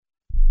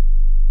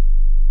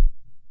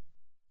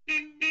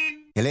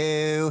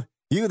Hello?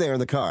 You there in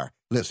the car.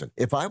 Listen,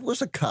 if I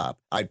was a cop,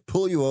 I'd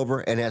pull you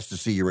over and ask to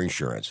see your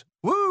insurance.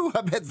 Woo,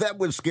 I bet that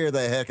would scare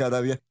the heck out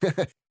of you.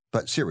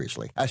 But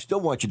seriously, I still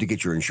want you to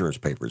get your insurance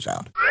papers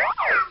out.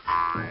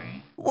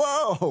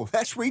 Whoa,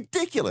 that's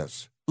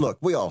ridiculous. Look,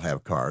 we all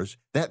have cars.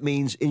 That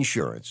means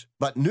insurance.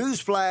 But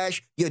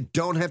newsflash, you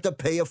don't have to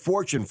pay a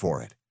fortune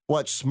for it.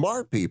 What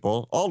smart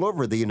people all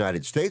over the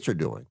United States are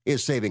doing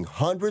is saving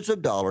hundreds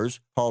of dollars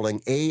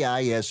hauling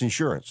AIS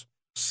insurance.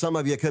 Some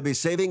of you could be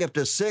saving up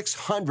to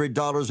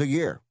 $600 a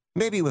year.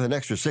 Maybe with an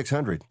extra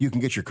 $600, you can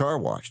get your car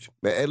washed,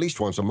 at least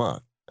once a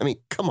month. I mean,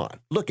 come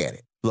on, look at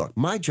it. Look,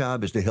 my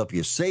job is to help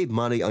you save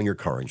money on your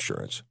car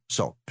insurance.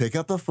 So pick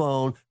up the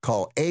phone,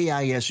 call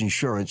AIS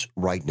Insurance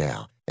right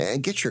now,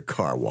 and get your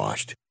car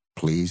washed,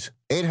 please.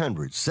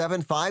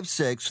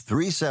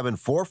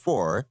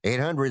 800-756-3744.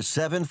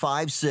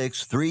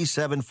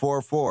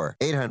 800-756-3744.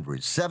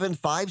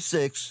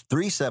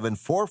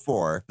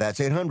 800-756-3744.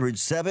 That's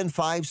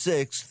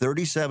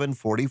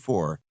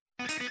 800-756-3744.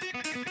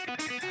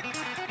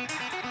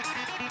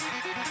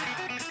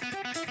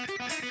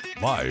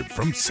 Live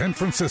from San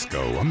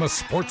Francisco on the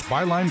Sports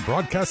Byline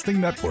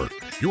Broadcasting Network,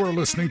 you are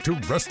listening to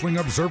Wrestling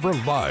Observer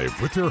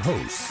Live with your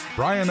hosts,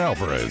 Bryan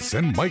Alvarez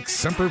and Mike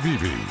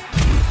Sempervive.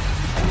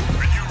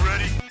 Are you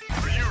ready?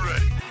 Are you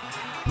ready?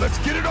 Let's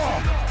get it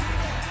on!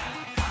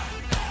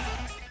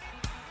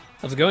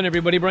 How's it going,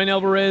 everybody? Bryan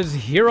Alvarez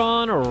here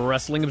on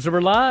Wrestling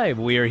Observer Live.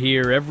 We are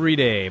here every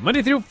day,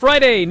 Monday through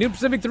Friday, noon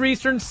Pacific 3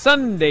 Eastern,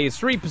 Sundays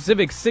 3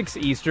 Pacific 6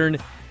 Eastern.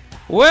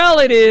 Well,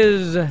 it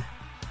is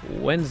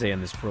Wednesday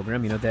on this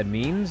program. You know what that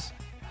means?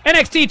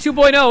 NXT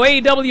 2.0,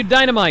 AEW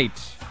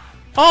Dynamite.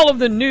 All of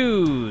the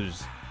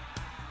news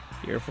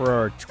here for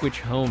our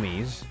Twitch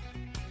homies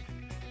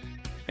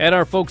and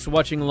our folks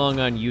watching along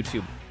on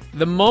YouTube.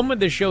 The moment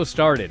the show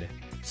started,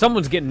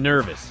 someone's getting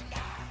nervous.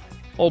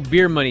 Old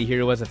Beer Money here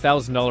who has a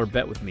 $1,000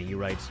 bet with me, he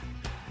writes,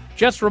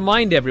 just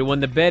remind everyone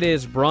the bet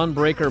is Braun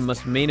Breaker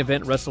must main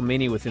event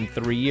WrestleMania within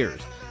 3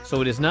 years.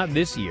 So it is not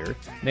this year.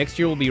 Next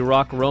year will be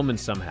Rock Roman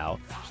somehow.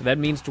 So that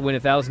means to win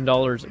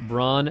 $1,000,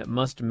 Braun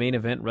must main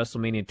event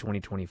WrestleMania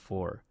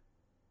 2024.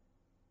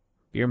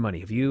 Beer Money,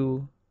 have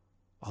you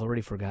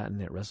already forgotten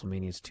that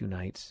WrestleMania is 2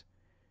 nights?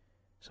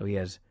 So he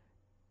has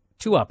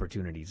 2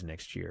 opportunities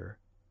next year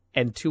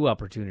and 2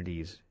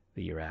 opportunities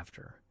the year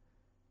after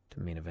to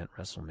main event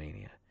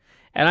WrestleMania.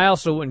 And I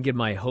also wouldn't get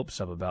my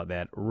hopes up about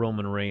that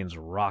Roman Reigns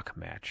Rock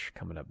match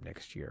coming up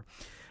next year.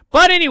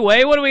 But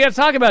anyway, what do we got to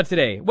talk about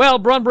today? Well,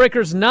 Braun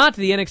Breaker's not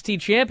the NXT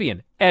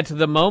champion at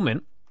the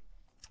moment.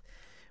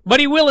 But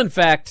he will, in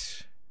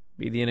fact,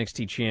 be the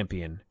NXT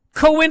champion.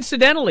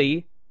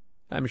 Coincidentally,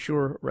 I'm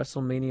sure,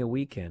 WrestleMania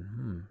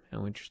weekend.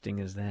 How interesting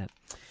is that?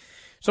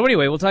 So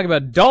anyway, we'll talk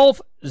about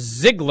Dolph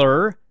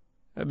Ziggler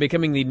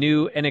becoming the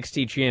new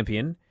NXT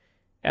champion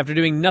after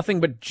doing nothing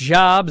but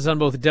jobs on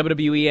both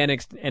WWE and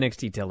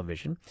NXT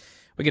television.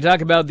 We can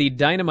talk about the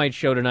Dynamite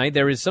show tonight.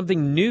 There is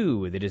something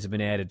new that has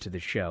been added to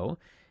the show.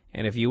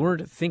 And if you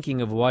weren't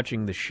thinking of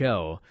watching the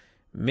show,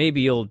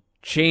 maybe you'll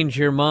change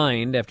your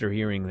mind after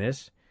hearing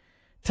this.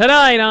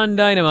 Tonight on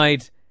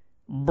Dynamite,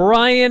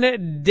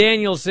 Bryan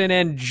Danielson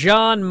and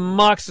Jon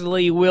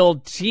Moxley will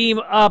team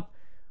up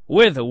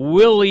with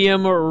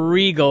William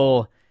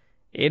Regal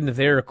in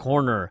their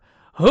corner.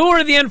 Who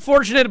are the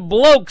unfortunate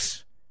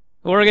blokes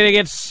who are going to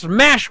get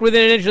smashed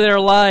within an inch of their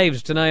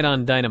lives tonight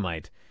on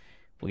Dynamite?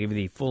 We'll give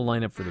you the full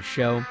lineup for the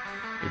show.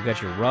 We've got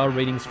your Raw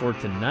ratings for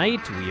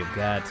tonight. We have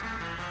got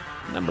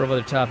a number of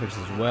other topics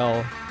as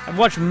well. I've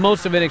watched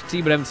most of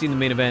NXT, but haven't seen the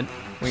main event.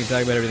 We can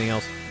talk about everything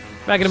else.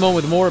 Back in a moment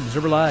with more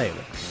Observer Live.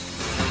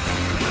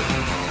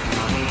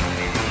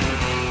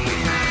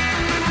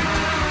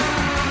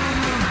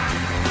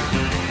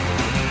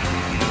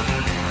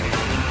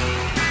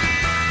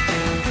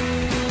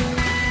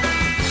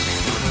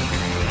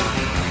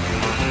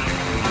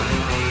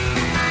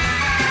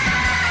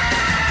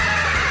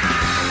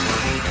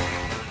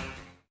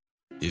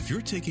 If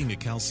you're taking a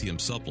calcium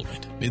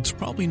supplement, it's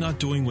probably not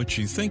doing what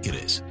you think it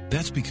is.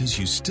 That's because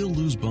you still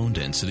lose bone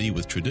density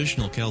with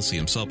traditional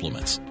calcium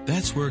supplements.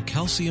 That's where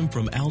calcium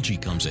from algae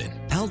comes in.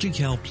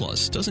 AlgaeCal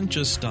Plus doesn't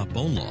just stop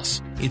bone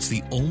loss. It's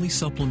the only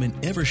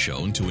supplement ever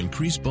shown to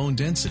increase bone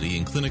density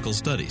in clinical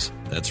studies.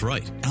 That's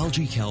right.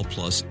 AlgaeCal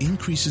Plus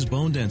increases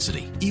bone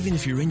density, even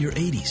if you're in your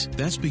 80s.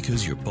 That's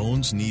because your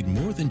bones need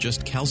more than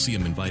just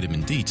calcium and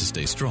vitamin D to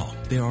stay strong.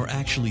 There are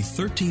actually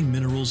 13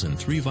 minerals and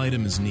 3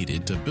 vitamins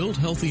needed to build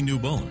healthy new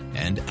bone.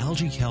 And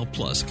AlgaeCal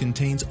Plus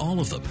contains all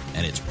of them,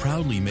 and it's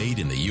proudly made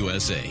in the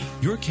USA.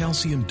 Your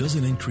calcium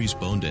doesn't increase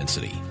bone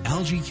density.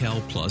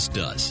 AlgaeCal Plus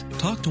does.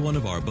 Talk to one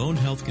of our bone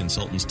health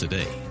consultants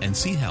today and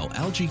see how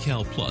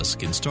AlgaeCal Plus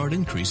can start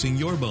increasing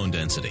your bone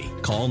density.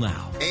 Call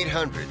now.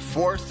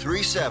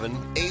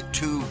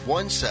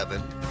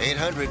 800-437-8217.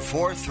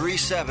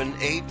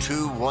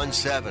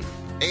 800-437-8217.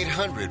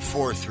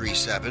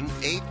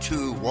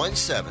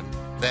 800-437-8217.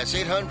 That's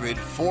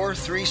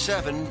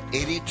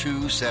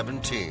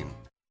 800-437-8217.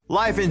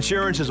 Life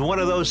insurance is one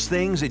of those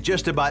things that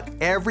just about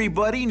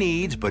everybody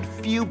needs, but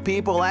few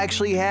people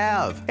actually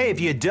have. Hey, if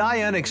you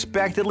die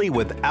unexpectedly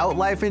without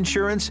life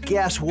insurance,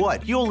 guess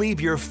what? You'll leave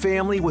your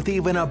family with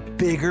even a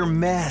bigger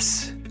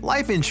mess.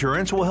 Life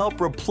insurance will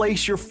help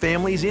replace your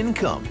family's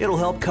income. It'll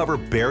help cover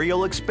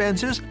burial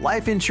expenses.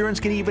 Life insurance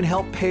can even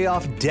help pay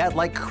off debt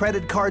like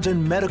credit cards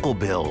and medical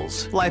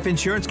bills. Life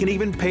insurance can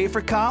even pay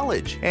for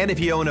college. And if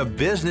you own a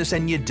business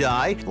and you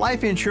die,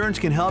 life insurance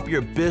can help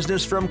your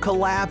business from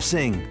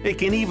collapsing. It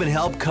can even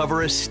help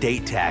cover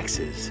estate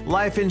taxes.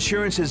 Life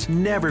insurance has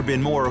never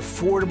been more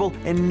affordable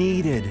and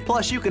needed.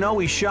 Plus, you can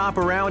always shop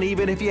around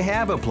even if you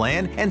have a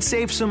plan and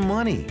save some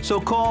money.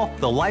 So call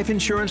the Life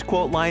Insurance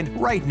Quote Line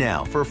right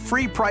now for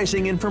free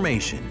pricing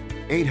information.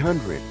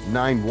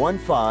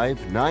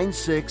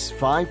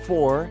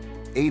 800-915-9654.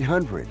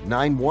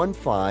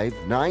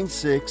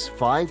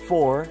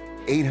 800-915-9654.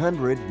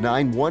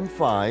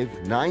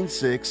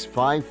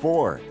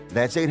 800-915-9654.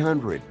 That's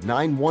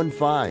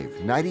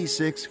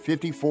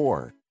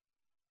 800-915-9654.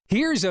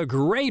 Here's a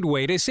great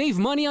way to save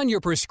money on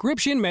your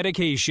prescription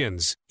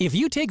medications. If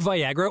you take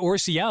Viagra or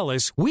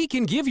Cialis, we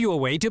can give you a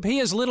way to pay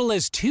as little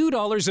as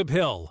 $2 a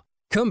pill.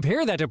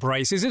 Compare that to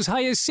prices as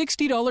high as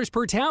 $60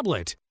 per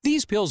tablet.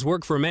 These pills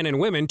work for men and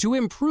women to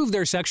improve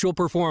their sexual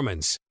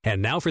performance.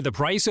 And now for the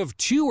price of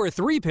 2 or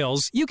 3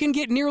 pills, you can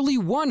get nearly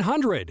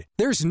 100.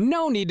 There's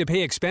no need to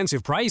pay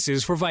expensive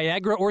prices for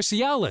Viagra or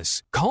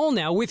Cialis. Call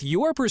now with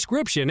your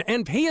prescription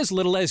and pay as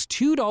little as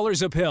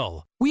 $2 a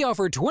pill. We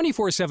offer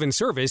 24/7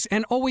 service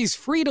and always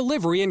free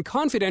delivery and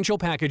confidential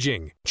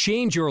packaging.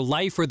 Change your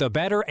life for the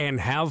better and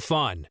have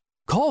fun.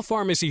 Call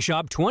Pharmacy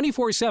Shop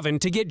 24/7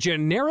 to get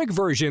generic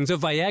versions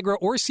of Viagra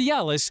or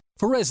Cialis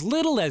for as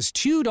little as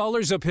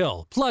 $2 a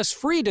pill, plus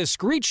free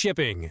discreet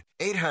shipping.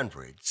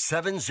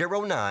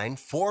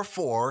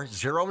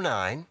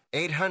 800-709-4409.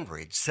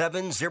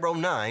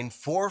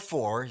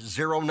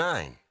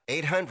 800-709-4409.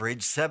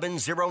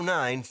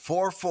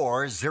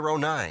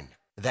 800-709-4409.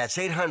 That's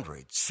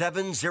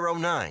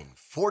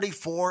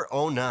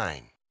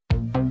 800-709-4409.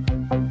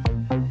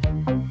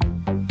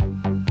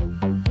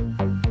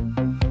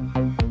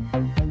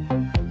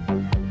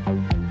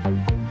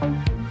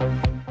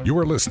 You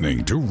are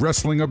listening to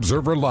Wrestling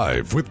Observer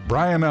Live with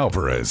Bryan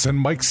Alvarez and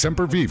Mike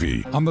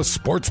Sempervive on the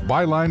Sports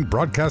Byline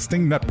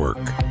Broadcasting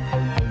Network.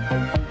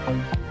 Back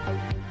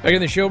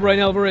in the show, Bryan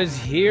Alvarez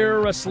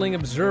here, Wrestling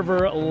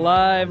Observer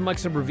Live. Mike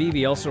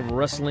Sempervive, also of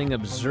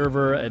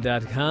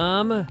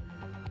WrestlingObserver.com.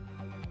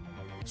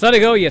 So how'd it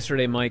go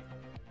yesterday, Mike?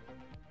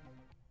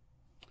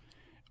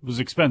 It was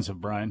expensive,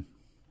 Brian.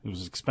 It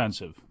was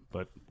expensive,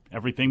 but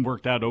everything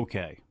worked out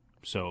okay.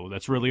 So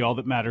that's really all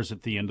that matters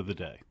at the end of the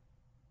day.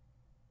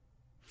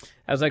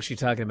 I was actually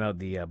talking about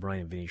the Bryan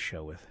and Vinny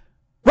show with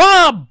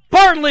Rob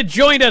Bartlett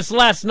joined us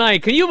last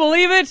night. Can you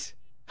believe it?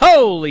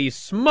 Holy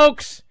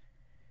smokes.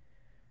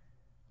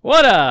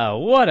 What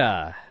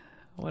a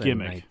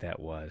gimmick night that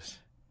was.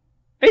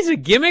 It's a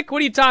gimmick?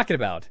 What are you talking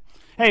about?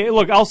 Hey,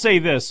 look, I'll say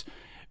this.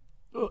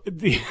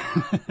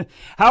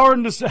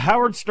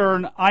 Howard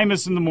Stern,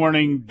 Imus in the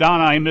morning, Don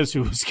Imus,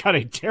 who's got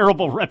a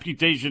terrible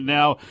reputation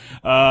now,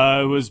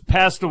 was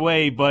passed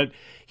away, but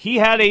he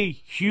had a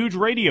huge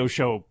radio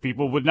show.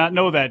 People would not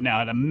know that now.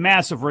 Had a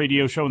massive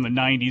radio show in the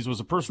 90s, was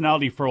a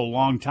personality for a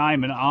long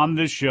time, and on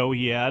this show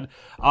he had,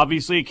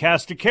 obviously, a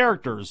cast of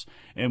characters.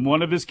 And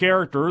one of his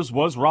characters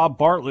was Rob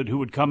Bartlett, who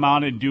would come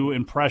on and do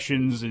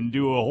impressions and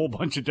do a whole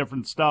bunch of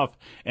different stuff.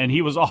 And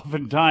he was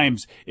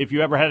oftentimes, if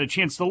you ever had a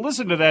chance to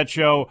listen to that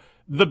show,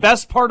 the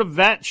best part of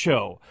that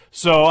show.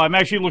 So I'm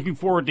actually looking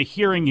forward to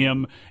hearing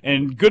him.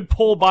 And good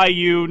pull by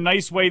you.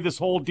 Nice way this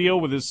whole deal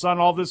with his son,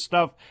 all this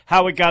stuff,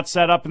 how it got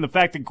set up, and the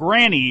fact that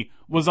Granny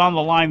was on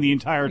the line the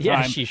entire time.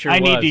 Yeah, she sure I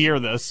was. need to hear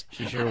this.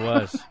 She sure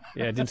was.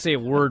 Yeah, didn't say a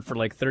word for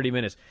like 30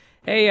 minutes.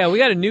 Hey, we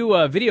got a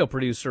new video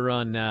producer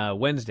on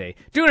Wednesday.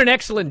 Doing an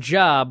excellent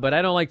job, but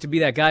I don't like to be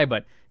that guy.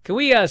 But can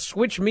we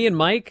switch me and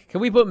Mike?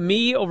 Can we put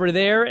me over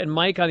there and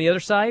Mike on the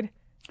other side?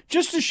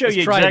 Just to show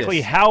you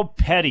exactly how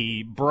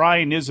petty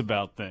Bryan is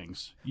about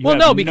things. You have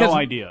no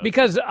idea.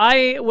 Because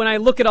when I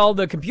look at all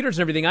the computers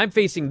and everything, I'm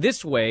facing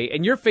this way,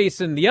 and you're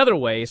facing the other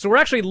way. So we're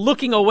actually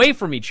looking away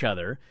from each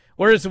other.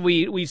 Whereas if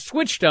we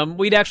switched them,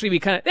 we'd actually be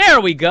kind of, there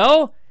we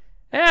go.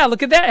 Yeah,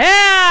 look at that.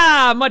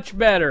 Yeah, much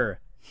better.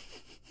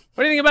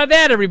 What do you think about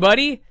that,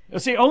 everybody?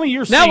 See, only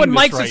you're seeing now when this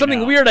Mike right says something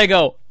now. weird, I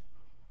go,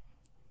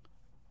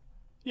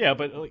 yeah,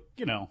 but,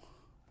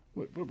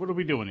 what are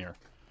we doing here?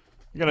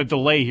 We got a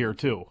delay here,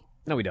 too.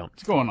 no, we don't.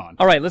 What's going on?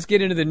 All right, let's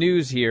get into the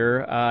news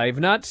here. I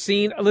haven't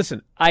seen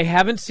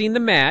the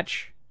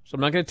match, so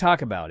I'm not going to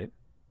talk about it.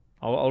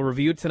 I'll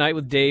review it tonight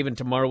with Dave and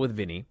tomorrow with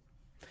Vinny.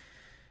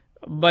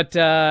 But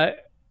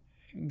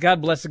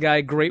God bless the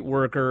guy, great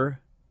worker.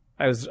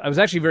 I was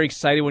actually very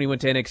excited when he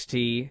went to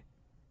NXT.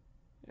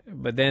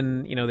 But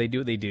then, they do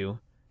what they do.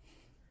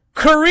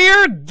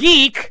 Career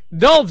geek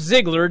Dolph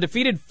Ziggler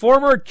defeated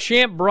former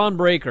champ Braun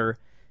Breaker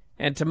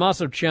and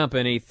Tommaso Ciampa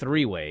in a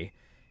 3-way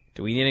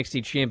to win the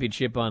NXT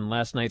Championship on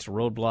last night's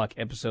Roadblock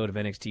episode of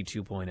NXT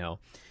 2.0.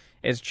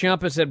 As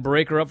Ciampa set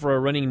Breaker up for a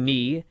running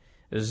knee,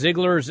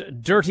 Ziggler's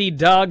Dirty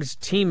Dogs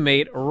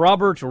teammate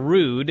Robert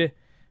Roode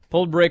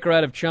pulled Breakker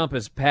out of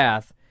Ciampa's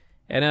path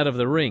and out of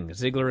the ring.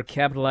 Ziggler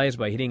capitalized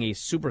by hitting a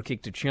super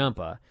kick to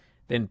Ciampa,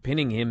 then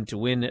pinning him to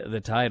win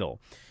the title.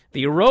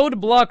 The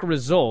roadblock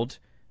result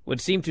would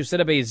seem to set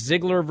up a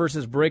Ziggler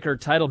versus Breakker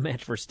title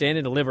match for Stand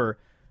and Deliver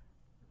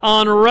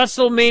on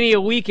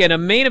WrestleMania weekend, a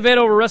main event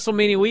over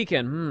WrestleMania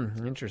weekend.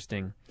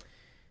 Interesting.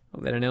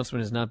 Well, that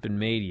announcement has not been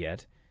made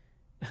yet.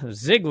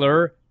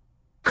 Ziggler,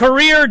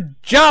 career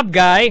job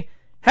guy,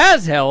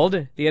 has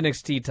held the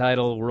NXT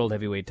title, World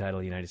Heavyweight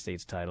title, United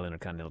States title,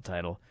 Intercontinental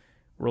title,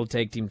 World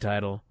Tag Team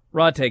title,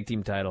 Raw Tag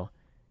Team title,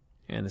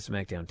 and the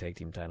SmackDown Tag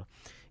Team title.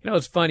 You know,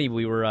 it's funny,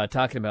 we were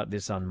talking about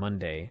this on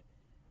Monday,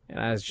 and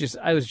I was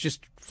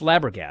just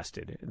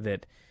flabbergasted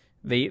that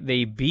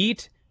they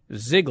beat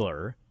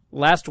Ziggler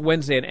last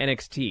Wednesday at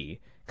NXT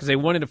because they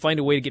wanted to find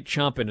a way to get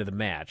Ciampa into the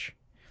match.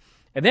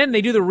 And then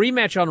they do the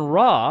rematch on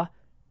Raw,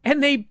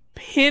 and they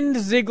pinned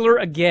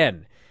Ziggler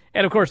again.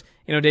 And, of course,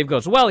 you know, Dave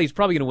goes, well, he's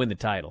probably going to win the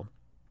title.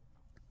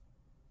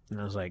 And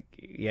I was like,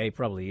 yeah, he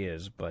probably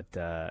is,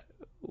 but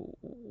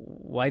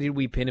why did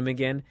we pin him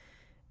again?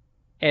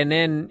 And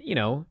then, you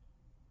know,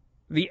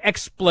 the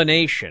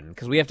explanation,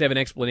 because we have to have an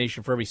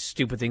explanation for every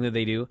stupid thing that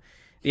they do.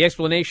 The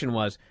explanation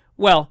was,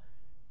 well,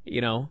 you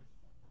know,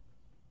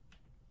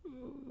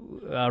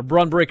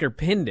 Braun Breaker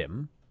pinned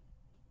him,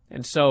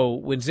 and so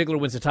when Ziggler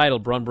wins the title,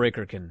 Braun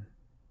Breaker can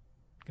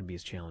be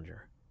his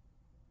challenger.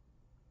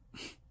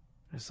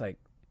 It's like,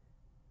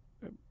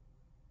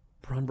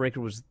 Braun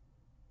Breaker was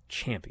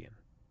champion,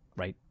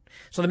 right?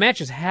 So the match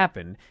has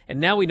happened, and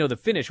now we know the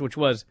finish, which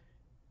was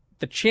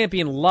the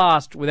champion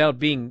lost without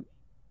being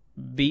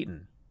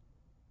beaten.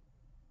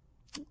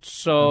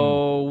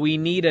 So we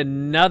need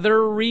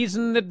another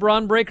reason that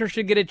Braun Breaker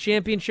should get a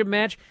championship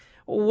match.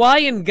 Why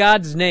in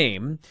God's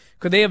name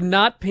could they have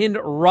not pinned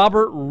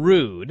Robert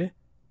Roode,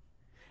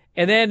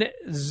 and then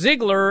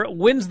Ziggler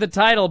wins the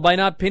title by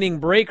not pinning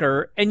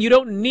Breaker, and you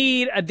don't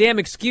need a damn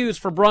excuse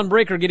for Braun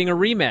Breaker getting a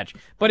rematch.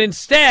 But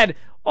instead,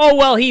 oh,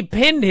 well, he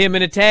pinned him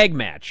in a tag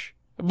match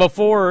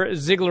before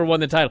Ziggler won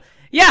the title.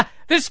 Yeah,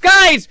 this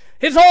guy's,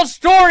 his whole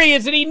story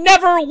is that he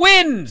never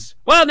wins.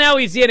 Well, now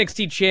he's the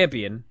NXT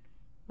champion.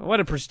 What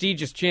a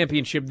prestigious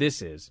championship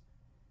this is.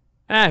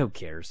 Who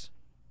cares?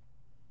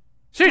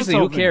 Seriously,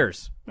 who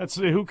cares?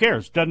 Who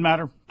cares? Doesn't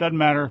matter. Doesn't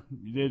matter.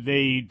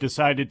 They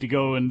decided to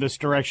go in this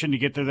direction to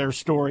get to their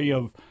story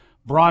of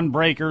Braun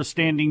Breaker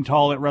standing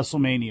tall at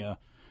WrestleMania.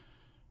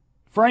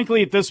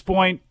 Frankly, at this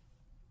point,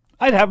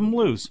 I'd have him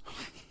lose.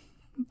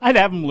 I'd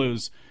have him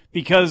lose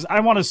because I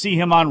want to see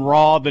him on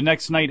Raw the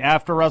next night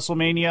after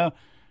WrestleMania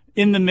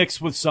in the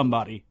mix with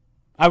somebody.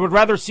 I would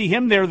rather see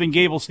him there than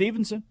Gable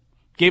Stevenson.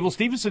 Gable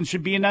Stevenson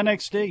should be in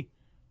NXT.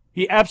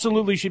 He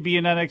absolutely should be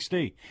in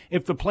NXT.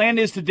 If the plan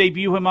is to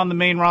debut him on the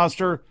main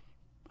roster,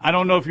 I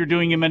don't know if you're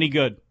doing him any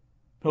good.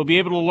 He'll be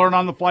able to learn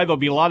on the fly. There'll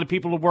be a lot of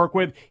people to work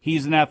with.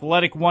 He's an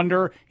athletic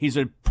wonder. He's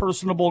a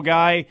personable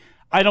guy.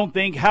 I don't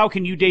think, how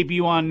can you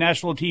debut on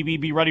national TV,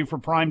 be ready for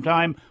prime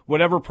time,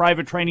 whatever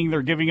private training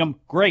they're giving him?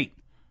 Great.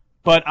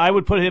 But I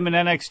would put him in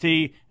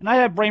NXT, and I'd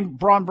have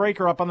Braun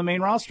Breaker up on the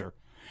main roster.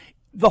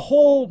 The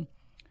whole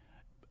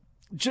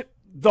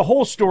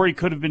story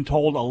could have been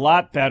told a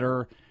lot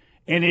better,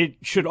 and it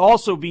should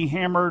also be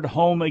hammered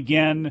home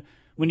again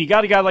when you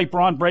got a guy like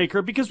Braun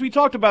Breaker, because we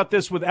talked about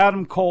this with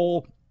Adam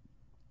Cole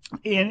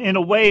in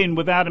a way, and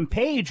with Adam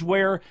Page,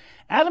 where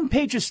Adam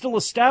Page is still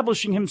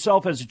establishing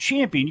himself as a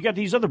champion. You got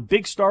these other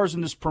big stars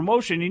in this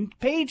promotion, and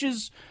Page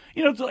is,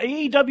 you know, to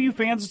AEW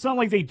fans, it's not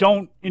like they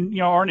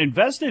aren't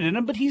invested in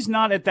him, but he's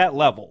not at that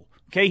level.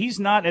 Okay, he's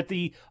not at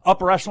the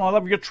upper echelon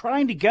level. You're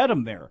trying to get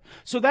him there.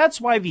 So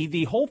that's why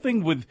the whole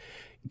thing with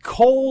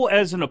Cole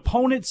as an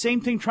opponent,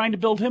 same thing, trying to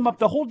build him up.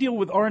 The whole deal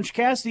with Orange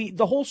Cassidy,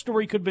 the whole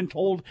story could have been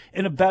told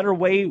in a better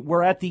way,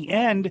 where at the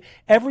end,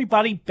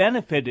 everybody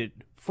benefited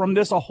from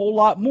this a whole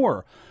lot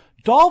more.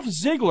 Dolph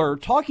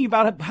Ziggler talking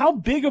about how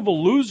big of a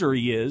loser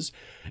he is.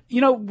 You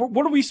know,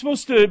 what are we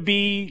supposed to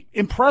be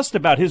impressed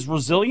about? His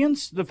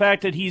resilience? The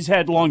fact that he's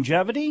had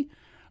longevity?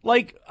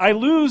 Like, I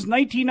lose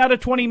 19 out of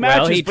 20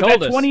 matches, but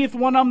that 20th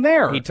one, I'm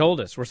there. He told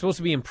us. We're supposed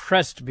to be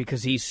impressed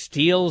because he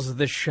steals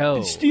the show.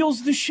 It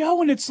steals the show,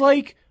 and it's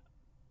like,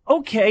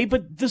 okay,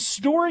 but the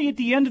story at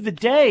the end of the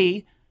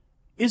day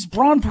is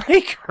Braun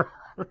Breaker.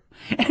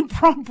 And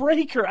Braun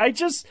Breaker,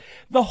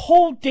 the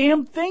whole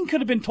damn thing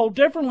could have been told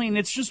differently, and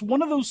it's just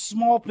one of those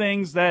small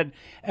things that,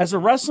 as a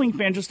wrestling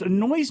fan, just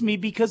annoys me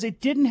because it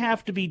didn't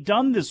have to be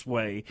done this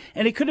way,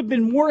 and it could have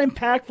been more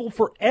impactful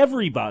for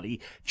everybody.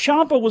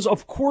 Ciampa was,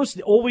 of course,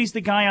 always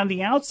the guy on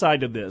the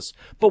outside of this,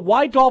 but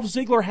why Dolph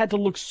Ziggler had to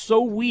look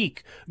so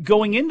weak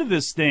going into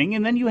this thing,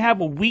 and then you have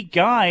a weak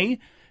guy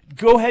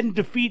go ahead and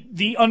defeat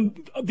the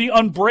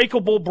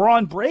unbreakable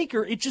Braun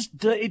Breaker,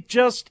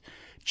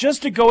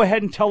 just to go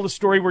ahead and tell the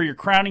story where you're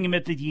crowning him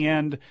at the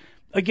end,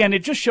 again,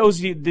 it just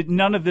shows you that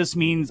none of this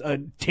means a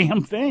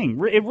damn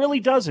thing. It really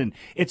doesn't.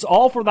 It's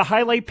all for the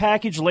highlight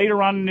package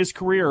later on in his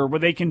career where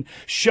they can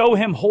show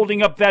him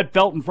holding up that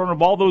belt in front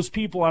of all those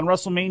people on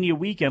WrestleMania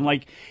weekend.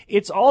 Like,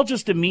 it's all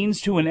just a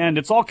means to an end.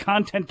 It's all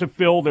content to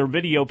fill their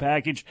video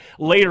package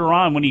later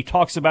on when he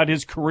talks about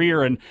his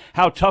career and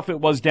how tough it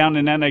was down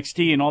in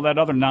NXT and all that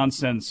other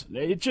nonsense.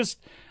 It just,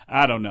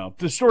 I don't know.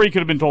 The story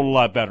could have been told a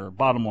lot better,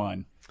 bottom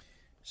line.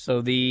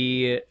 So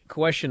the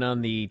question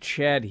on the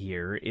chat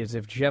here is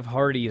if Jeff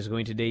Hardy is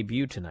going to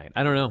debut tonight.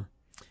 I don't know.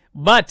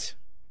 But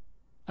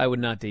I would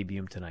not debut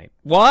him tonight.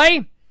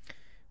 Why?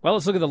 Well,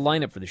 let's look at the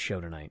lineup for the show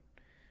tonight.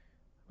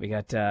 We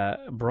got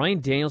Bryan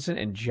Danielson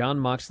and Jon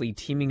Moxley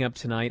teaming up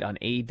tonight on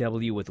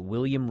AEW with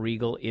William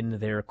Regal in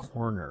their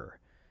corner.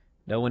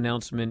 No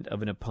announcement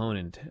of an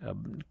opponent,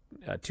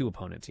 two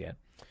opponents yet.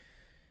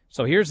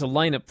 So here's the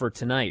lineup for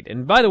tonight.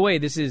 And by the way,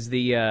 this is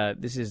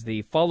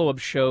the follow-up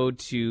show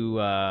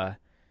to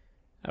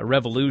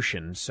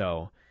Revolution.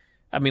 So,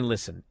 I mean,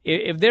 listen,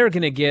 if they're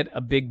going to get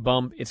a big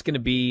bump, it's going to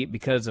be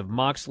because of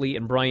Moxley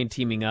and Bryan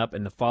teaming up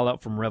and the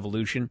fallout from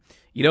Revolution.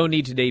 You don't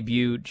need to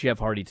debut Jeff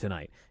Hardy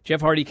tonight. Jeff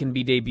Hardy can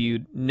be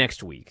debuted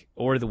next week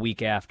or the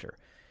week after.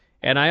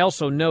 And I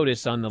also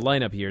notice on the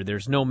lineup here,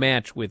 there's no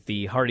match with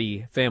the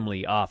Hardy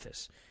family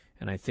office.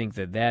 And I think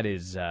that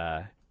is,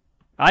 I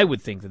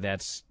would think that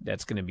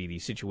that's going to be the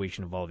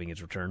situation involving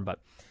his return. But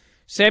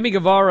Sammy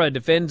Guevara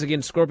defends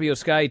against Scorpio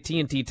Sky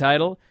TNT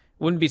title.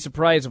 Wouldn't be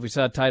surprised if we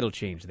saw a title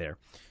change there.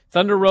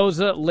 Thunder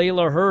Rosa,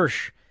 Layla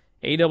Hirsch,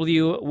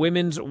 AW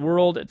Women's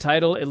World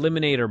Title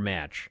Eliminator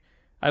match.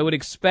 I would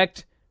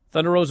expect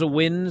Thunder Rosa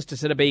wins to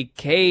set up a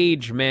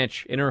cage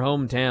match in her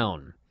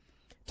hometown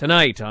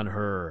tonight on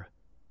her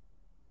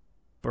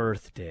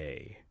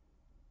birthday.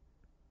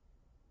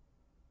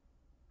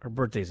 Her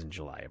birthday's in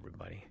July,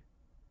 everybody.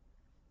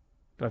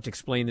 Do I have to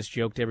explain this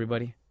joke to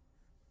everybody?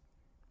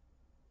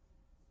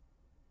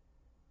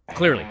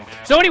 Clearly.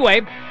 So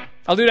anyway,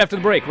 I'll do it after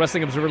the break.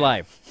 Wrestling Observer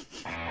Live.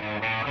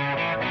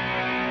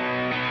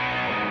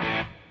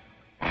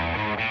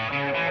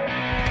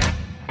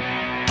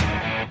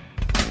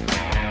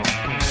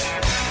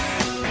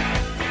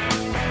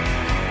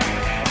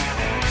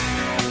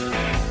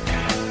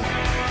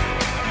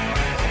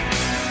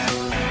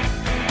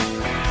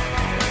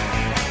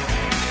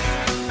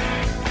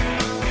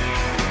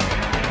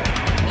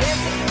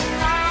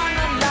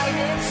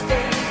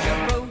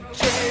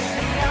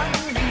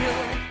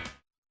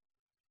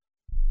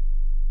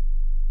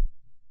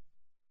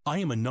 I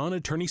am a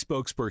non-attorney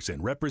spokesperson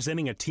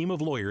representing a team of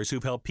lawyers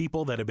who've helped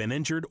people that have been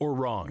injured or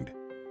wronged.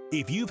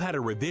 If you've had a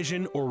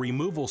revision or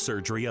removal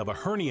surgery of a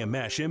hernia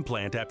mesh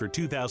implant after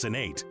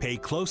 2008, pay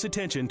close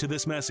attention to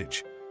this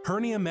message.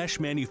 Hernia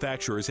mesh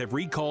manufacturers have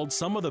recalled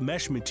some of the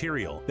mesh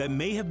material that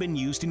may have been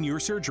used in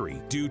your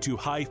surgery due to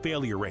high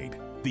failure rate.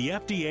 The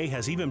FDA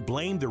has even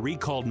blamed the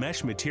recalled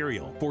mesh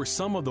material for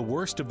some of the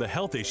worst of the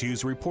health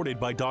issues reported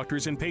by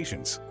doctors and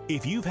patients.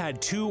 If you've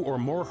had 2 or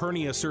more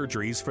hernia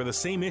surgeries for the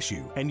same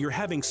issue and you're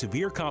having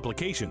severe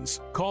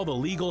complications, call the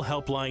legal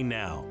helpline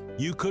now.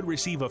 You could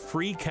receive a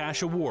free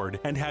cash award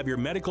and have your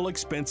medical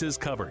expenses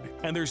covered.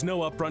 And there's no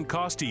upfront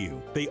cost to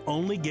you. They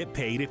only get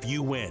paid if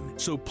you win.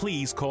 So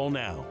please call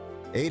now.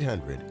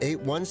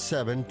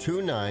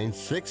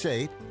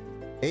 800-817-2968.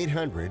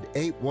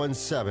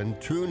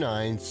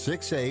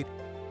 800-817-2968.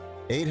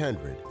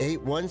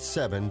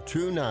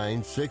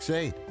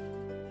 800-817-2968.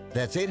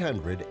 That's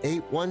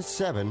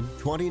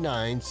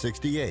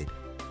 800-817-2968.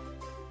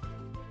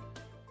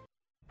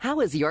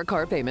 How is your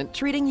car payment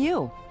treating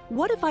you?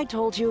 What if I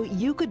told you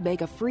you could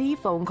make a free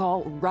phone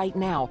call right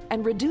now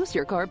and reduce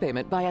your car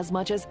payment by as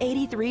much as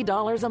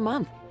 $83 a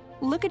month?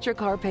 Look at your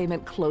car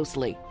payment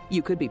closely.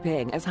 You could be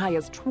paying as high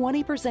as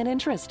 20%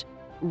 interest.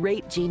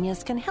 Rate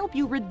Genius can help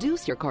you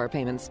reduce your car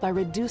payments by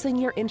reducing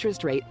your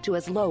interest rate to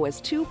as low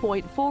as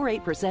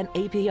 2.48%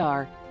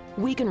 APR.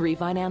 We can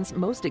refinance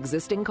most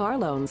existing car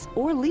loans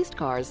or leased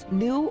cars,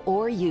 new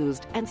or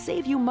used, and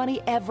save you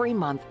money every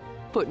month.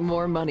 Put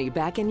more money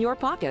back in your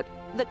pocket.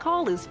 The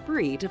call is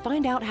free to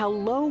find out how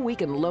low we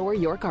can lower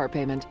your car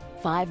payment.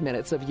 5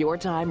 minutes of your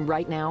time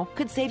right now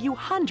could save you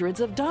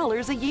hundreds of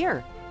dollars a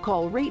year.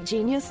 Call Rate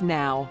Genius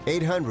now.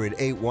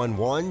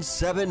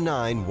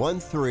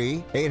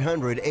 800-811-7913.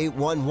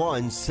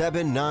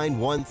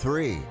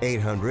 800-811-7913.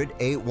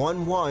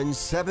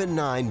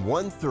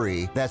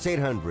 800-811-7913. That's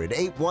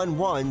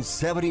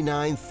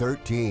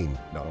 800-811-7913.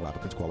 Not all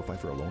applicants qualify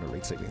for a loan or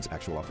rate savings.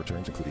 Actual offer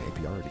terms, including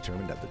APR, are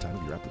determined at the time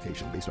of your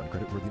application based on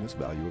creditworthiness,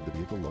 value of the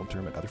vehicle, loan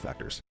term, and other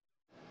factors.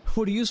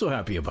 What are you so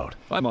happy about?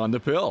 I'm on the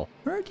pill.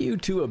 Aren't you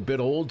two a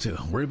bit old to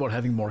worry about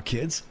having more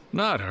kids?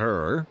 Not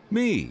her.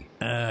 Me.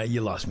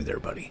 You lost me there,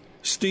 buddy.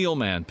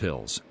 Steelman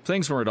pills.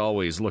 Things weren't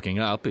always looking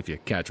up, if you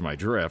catch my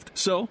drift.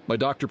 So, my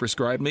doctor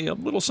prescribed me a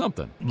little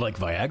something. Like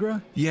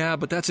Viagra? Yeah,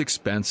 but that's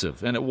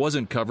expensive, and it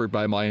wasn't covered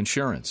by my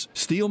insurance.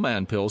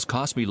 Steelman pills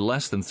cost me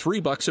less than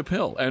 $3 a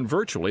pill, and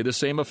virtually the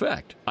same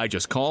effect. I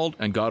just called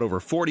and got over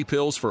 40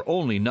 pills for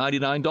only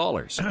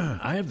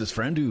 $99. I have this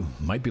friend who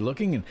might be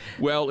looking and...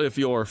 Well, if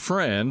your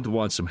friend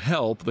wants some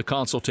help, the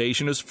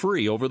consultation is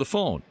free over the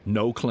phone.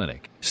 No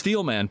clinic.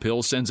 Steelman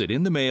Pill sends it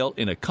in the mail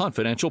in a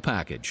confidential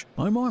package.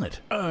 I'm on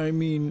it. I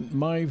mean,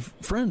 my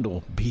friend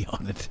will be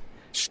on it.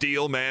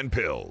 Steelman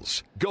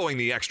Pills. Going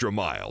the extra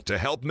mile to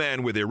help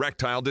men with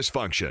erectile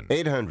dysfunction.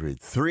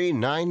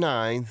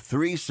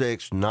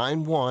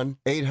 800-399-3691.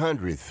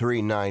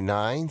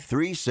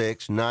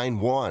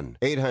 800-399-3691.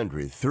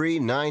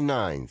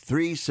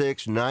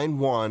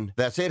 800-399-3691.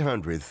 That's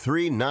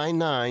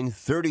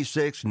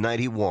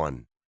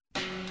 800-399-3691.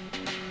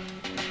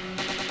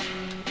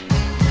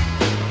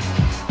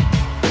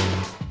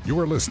 You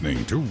are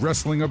listening to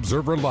Wrestling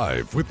Observer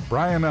Live with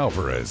Bryan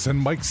Alvarez and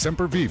Mike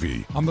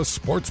Sempervive on the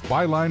Sports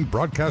Byline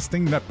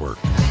Broadcasting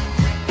Network.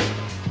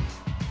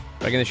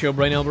 Back in the show,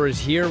 Bryan Alvarez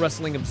here,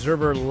 Wrestling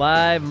Observer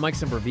Live. Mike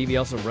Sempervive,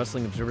 also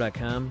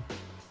WrestlingObserver.com.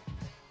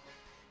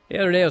 The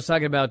other day I was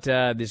talking about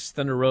this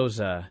Thunder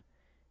Rosa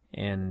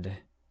and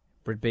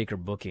Britt Baker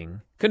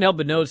booking. Couldn't help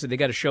but notice that they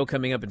got a show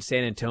coming up in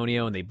San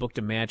Antonio, and they booked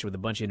a match with a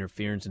bunch of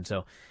interference, and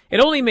so it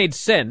only made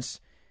sense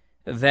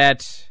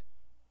that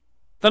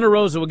Thunder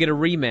Rosa will get a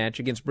rematch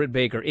against Britt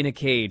Baker in a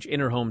cage in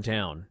her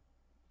hometown.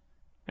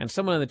 And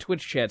someone on the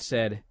Twitch chat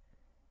said,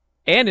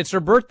 and it's her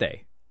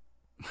birthday.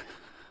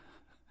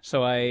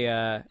 So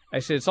I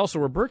said, it's also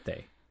her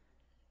birthday.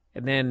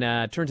 And then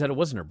turns out it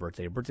wasn't her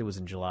birthday. Her birthday was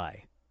in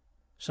July.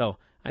 So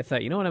I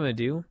thought, you know what I'm going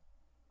to do?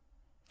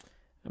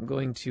 I'm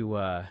going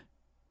to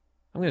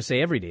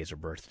say every day is her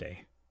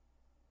birthday.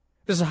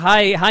 This is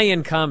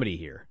high-end comedy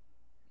here.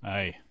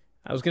 Aye.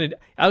 I was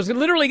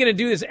literally gonna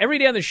do this every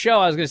day on the show.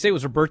 I was gonna say it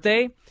was her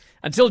birthday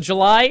until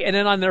July, and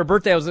then on their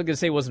birthday, I was gonna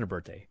say it wasn't her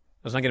birthday.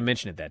 I was not gonna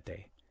mention it that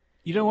day.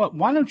 You know what?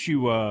 Why don't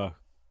you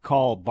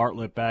call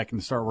Bartlett back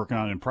and start working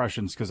on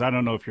impressions? Because I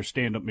don't know if your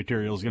stand-up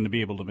material is going to be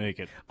able to make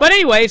it. But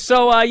anyway,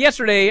 so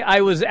yesterday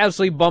I was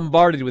absolutely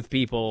bombarded with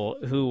people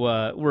who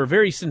were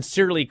very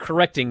sincerely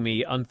correcting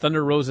me on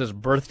Thunder Rosa's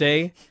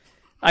birthday.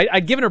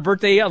 I'd given her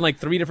birthday on like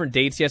 3 different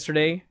dates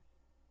yesterday.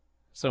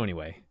 So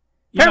anyway,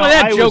 apparently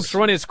that joke's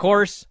run its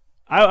course.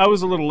 I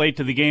was a little late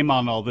to the game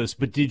on all this,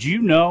 but did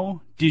you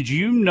know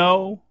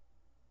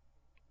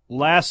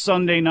last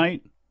Sunday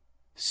night,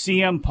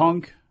 CM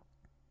Punk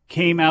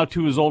came out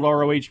to his old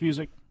ROH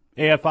music?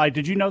 AFI,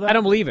 did you know that? I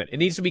don't believe it. It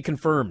needs to be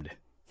confirmed.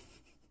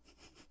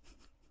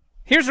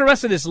 Here's the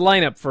rest of this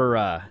lineup for,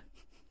 I'm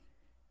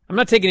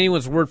not taking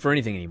anyone's word for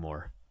anything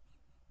anymore.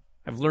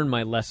 I've learned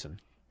my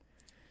lesson.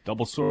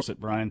 Double source it,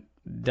 Brian.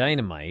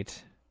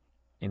 Dynamite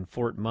in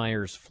Fort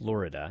Myers,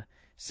 Florida.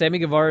 Sammy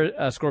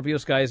Guevara, Scorpio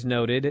Sky is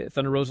noted.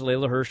 Thunder Rosa,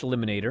 Layla Hirsch,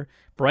 Eliminator.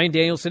 Bryan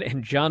Danielson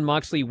and Jon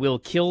Moxley will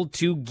kill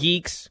 2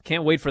 geeks.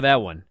 Can't wait for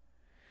that one.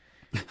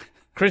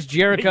 Chris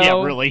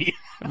Jericho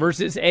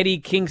versus Eddie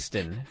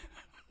Kingston.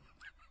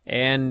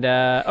 And,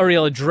 or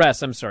he'll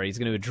address, I'm sorry, he's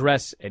going to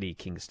address Eddie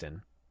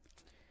Kingston.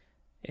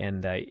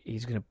 And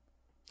he's going to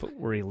put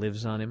where he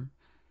lives on him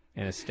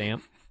and a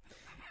stamp.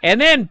 And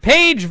then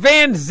Paige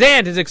Van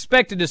Zandt is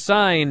expected to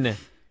sign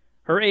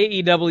her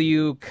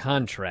AEW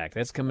contract.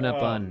 That's coming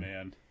up on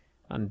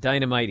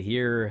Dynamite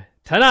here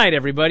tonight,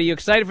 everybody. You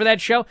excited for that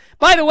show?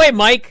 By the way,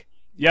 Mike.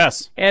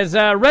 Yes. As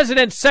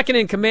resident second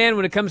in command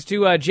when it comes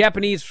to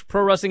Japanese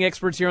pro wrestling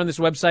experts here on this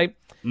website.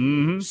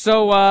 Mm-hmm.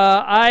 So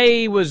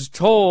I was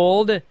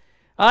told that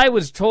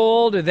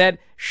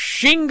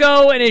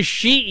Shingo and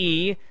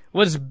Ishii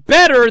was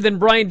better than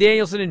Bryan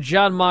Danielson and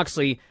Jon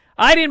Moxley.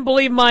 I didn't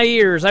believe my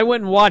ears. I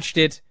went and watched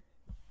it,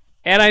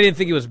 and I didn't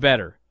think it was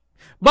better.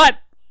 But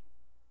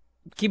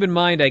keep in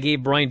mind, I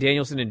gave Bryan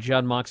Danielson and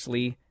Jon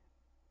Moxley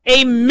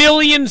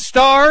 1,000,000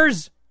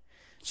 stars.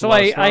 So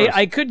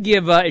I could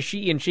give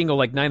Ishii and Shingo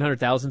like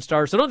 900,000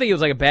 stars. So I don't think it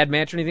was like a bad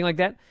match or anything like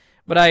that.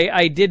 But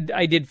I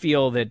did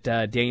feel that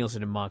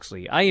Danielson and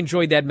Moxley, I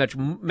enjoyed that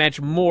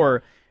match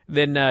more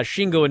than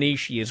Shingo and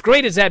Ishii. As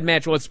great as that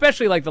match was,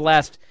 especially like the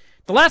last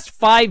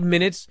 5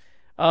 minutes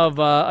of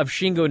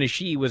Shingo and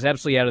Ishii was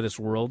absolutely out of this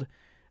world.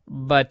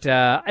 But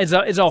as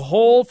a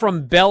whole,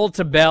 from bell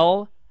to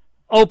bell,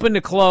 open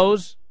to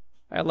close,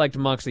 I liked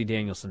Moxley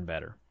Danielson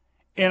better.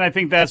 And I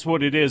think that's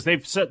what it is.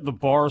 They've set the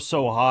bar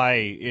so high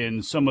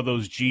in some of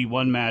those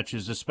G1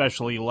 matches,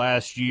 especially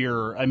last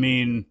year. I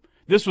mean,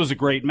 this was a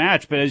great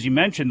match, but as you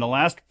mentioned, the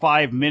last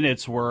 5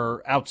 minutes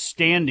were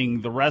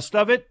outstanding. The rest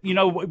of it, you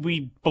know,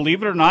 we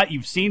believe it or not,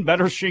 you've seen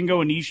better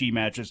Shingo and Ishii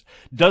matches.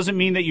 Doesn't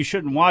mean that you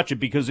shouldn't watch it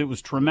because it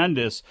was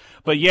tremendous.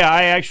 But yeah,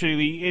 I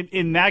actually,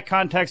 in that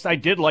context, I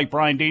did like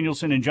Bryan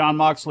Danielson and Jon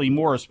Moxley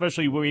more,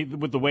 especially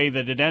with the way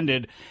that it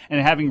ended and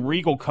having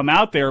Regal come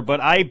out there.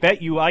 But I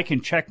bet you I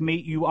can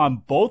checkmate you on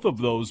both of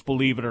those,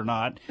 believe it or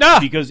not,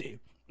 because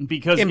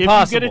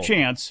Impossible.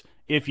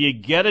 If you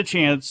get a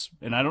chance,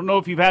 and I don't know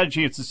if you've had a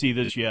chance to see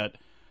this yet,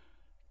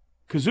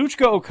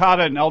 Kazuchika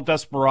Okada and El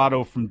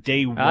Desperado from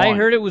day one. I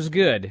heard it was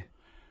good.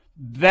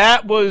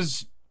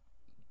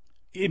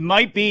 It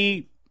might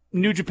be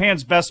New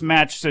Japan's best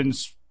match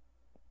since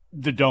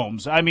the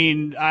Domes. I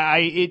mean,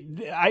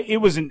 it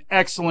was an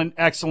excellent,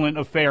 excellent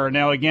affair.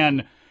 Now,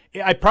 again,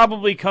 it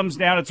probably comes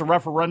down, it's a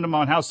referendum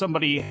on how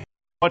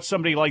much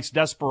somebody likes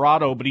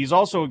Desperado, but he's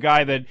also a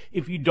guy that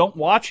if you don't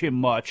watch him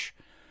much,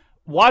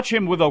 watch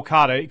him with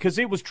Okada, because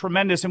it was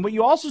tremendous. And what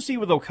you also see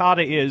with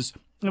Okada is,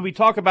 and we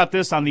talk about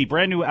this on the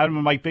brand new Adam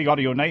and Mike Big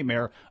Audio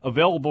Nightmare,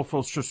 available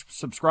for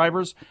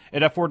subscribers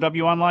at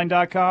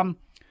f4wonline.com.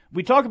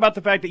 We talk about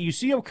the fact that you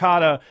see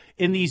Okada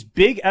in these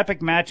big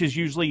epic matches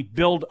usually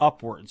build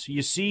upwards.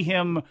 You see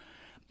him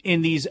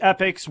in these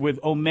epics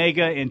with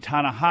Omega and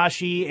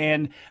Tanahashi,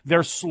 and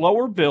they're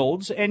slower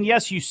builds. And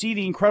yes, you see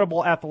the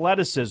incredible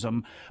athleticism,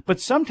 but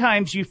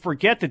sometimes you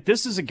forget that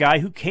this is a guy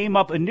who came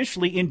up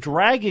initially in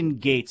Dragon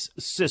Gate's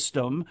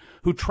system,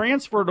 who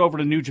transferred over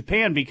to New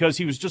Japan because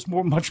he was just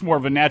much more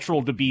of a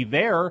natural to be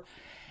there.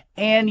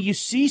 And you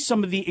see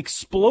some of the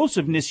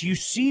explosiveness. You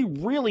see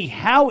really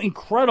how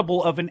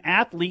incredible of an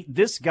athlete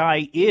this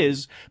guy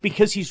is,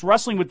 because he's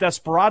wrestling with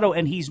Desperado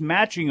and he's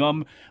matching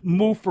him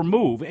move for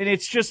move. And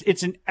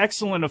it's an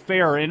excellent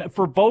affair. And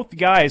for both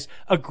guys,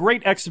 a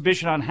great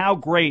exhibition on how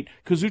great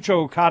Kazuchika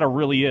Okada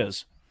really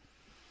is.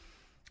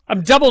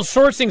 I'm double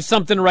sourcing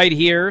something right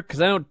here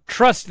because I don't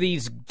trust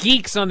these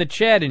geeks on the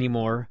chat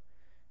anymore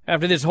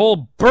after this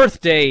whole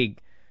birthday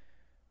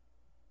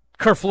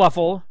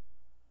kerfluffle.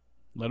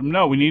 Let them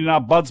know. We need an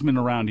ombudsman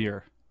around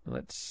here.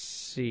 Let's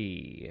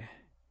see.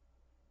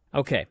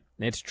 Okay,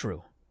 it's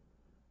true.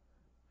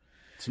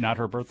 It's not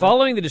her birthday?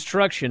 Following the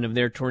destruction of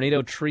their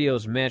Tornado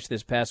Trios match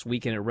this past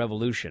weekend at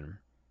Revolution,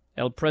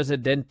 El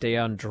Presidente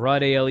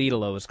Andrade El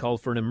Idolo has called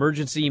for an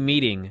emergency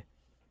meeting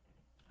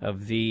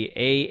of the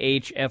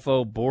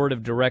AHFO Board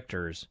of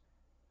Directors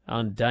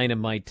on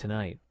Dynamite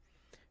tonight.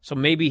 So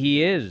maybe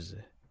he is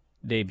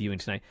debuting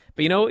tonight.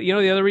 But you know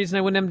the other reason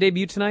I wouldn't have him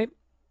debut tonight?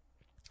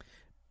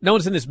 No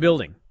one's in this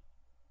building.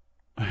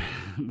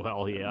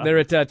 Well, yeah. They're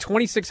at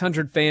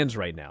 2,600 fans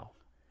right now.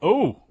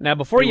 Oh. Now,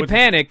 before you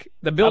panic,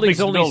 the building's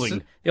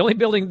building?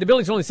 the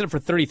building's only set up for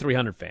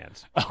 3,300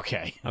 fans.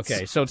 Okay.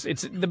 Okay, so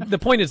it's the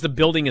point is the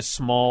building is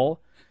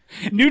small.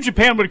 New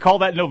Japan would call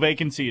that no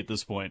vacancy at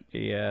this point.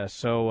 Yeah,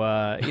 so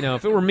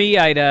if it were me,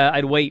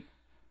 I'd wait.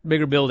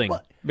 Bigger building,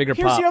 bigger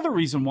pop. Here's the other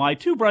reason why,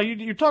 too,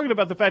 Brian. You're talking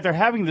about the fact they're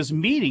having this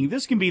meeting.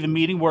 This can be the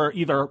meeting where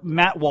either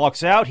Matt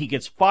walks out, he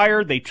gets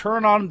fired, they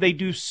turn on him, they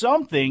do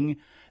something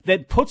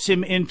that puts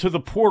him into the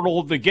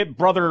portal to get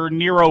Brother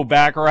Nero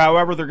back, or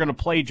however they're going to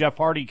play Jeff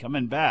Hardy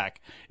coming back.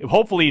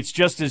 Hopefully it's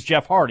just as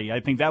Jeff Hardy. I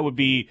think that would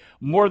be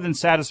more than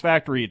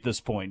satisfactory at this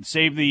point.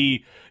 Save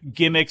the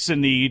gimmicks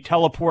and the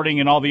teleporting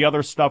and all the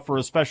other stuff for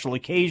a special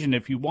occasion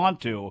if you want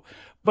to.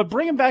 But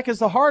bring him back as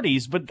the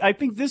Hardys. But I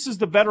think this is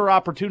the better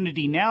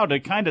opportunity now to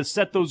kind of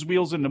set those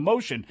wheels into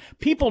motion.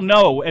 People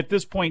know at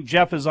this point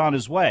Jeff is on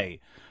his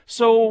way.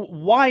 So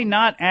why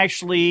not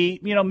actually,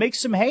 make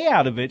some hay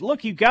out of it?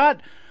 Look, you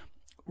got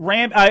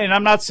and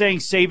I'm not saying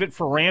save it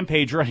for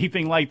Rampage or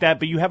anything like that,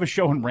 but you have a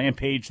show in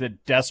Rampage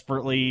that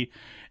desperately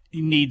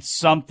needs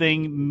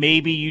something.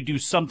 Maybe you do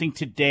something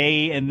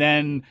today and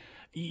then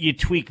you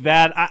tweak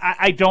that.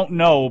 I don't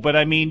know, but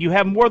I mean, you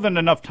have more than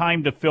enough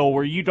time to fill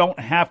where you don't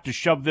have to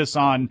shove this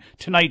on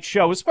tonight's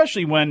show,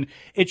 especially when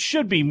it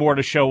should be more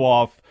to show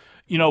off.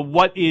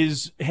 What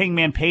is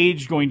Hangman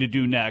Page going to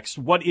do next?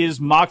 What is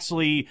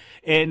Moxley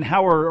and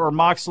or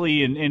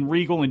Moxley and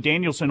Regal and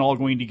Danielson all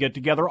going to get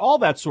together? All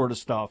that sort of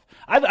stuff.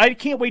 I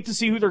can't wait to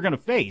see who they're going to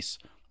face.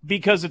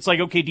 Because it's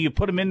like, okay, do you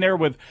put them in there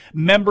with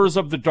members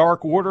of the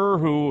Dark Order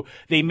who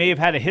they may have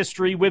had a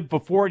history with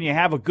before and you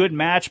have a good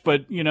match,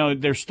 but,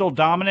 they're still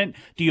dominant?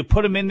 Do you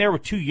put them in there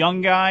with two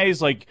young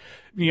guys like,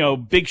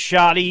 Big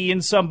Shotty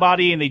and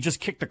somebody and they just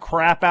kick the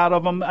crap out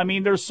of them? I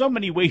mean, there's so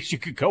many ways you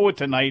could go with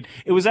tonight.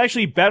 It was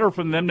actually better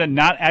for them to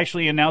not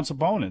actually announce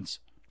opponents.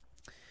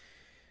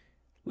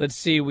 Let's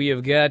see. We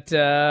have got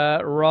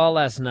Raw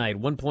last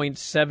night,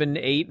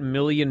 1.78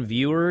 million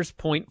viewers,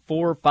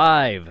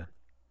 0.45.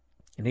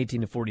 In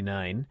 18 to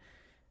 49.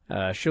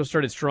 Show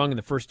started strong in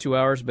the first 2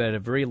 hours, but had a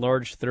very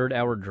large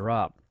third-hour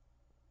drop.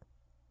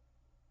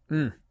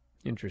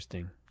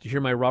 Interesting. Did you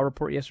hear my Raw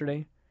report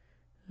yesterday?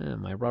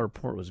 My Raw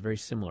report was very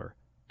similar.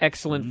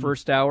 Excellent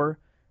first hour,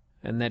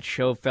 and that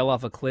show fell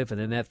off a cliff, and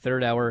then that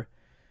third hour,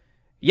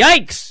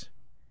 yikes!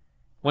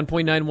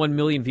 1.91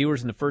 million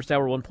viewers in the first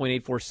hour,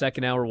 1.84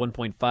 second hour,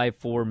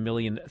 1.54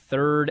 million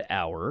third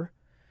hour.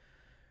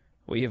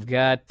 We have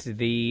got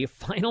the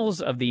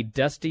finals of the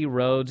Dusty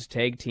Rhodes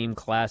Tag Team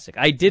Classic.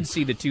 I did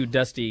see the two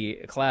Dusty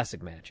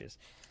Classic matches.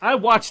 I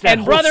watched that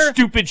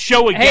stupid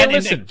show again,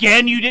 and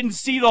again you didn't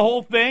see the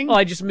whole thing? Well,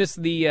 I just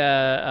missed the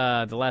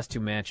last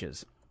two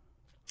matches,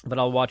 but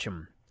I'll watch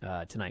them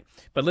tonight.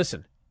 But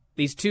listen,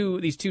 these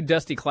two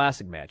Dusty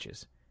Classic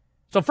matches.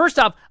 So first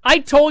off, I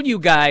told you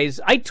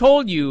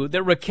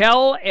that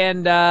Raquel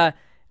and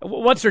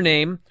what's her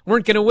name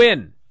weren't going to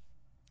win,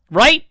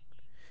 right?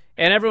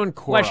 And everyone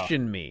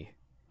questioned me.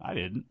 I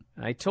didn't.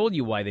 I told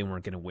you why they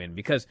weren't going to win,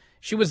 because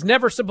she was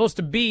never supposed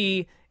to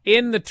be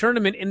in the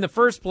tournament in the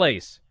first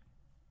place.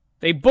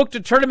 They booked a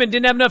tournament,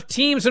 didn't have enough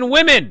teams and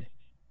women.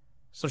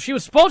 So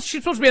she's supposed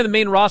to be on the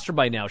main roster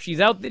by now.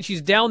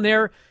 She's down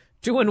there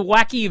doing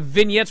wacky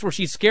vignettes where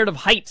she's scared of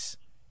heights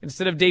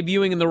instead of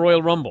debuting in the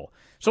Royal Rumble.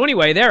 So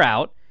anyway, they're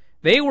out.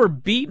 They were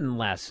beaten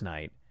last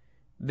night.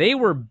 They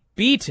were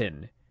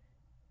beaten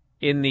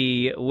in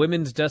the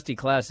Women's Dusty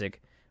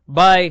Classic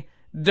by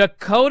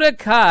Dakota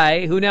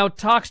Kai, who now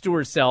talks to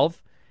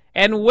herself,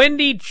 and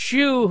Wendy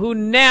Chu, who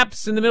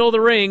naps in the middle of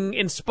the ring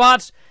in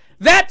spots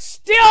that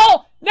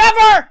still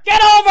never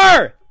get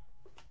over.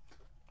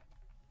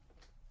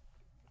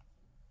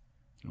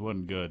 It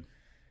wasn't good.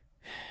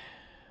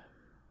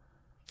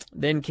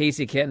 Then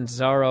Casey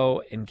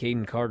Catanzaro and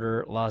Kaden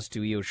Carter lost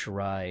to Io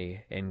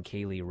Shirai and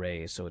Kaylee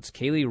Ray. So it's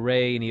Kaylee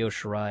Ray and Io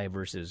Shirai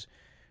versus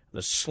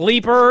the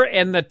sleeper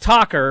and the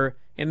talker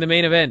in the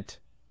main event,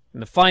 in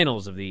the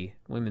finals of the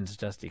Women's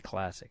Dusty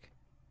Classic.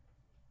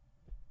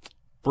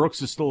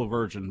 Brooks is still a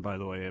virgin, by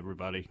the way,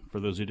 everybody, for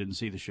those who didn't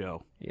see the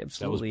show. He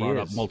absolutely That was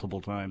brought is. up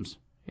multiple times.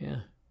 Yeah.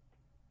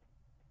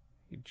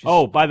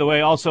 Oh, by the way,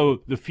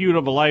 also, the feud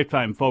of a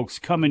lifetime, folks,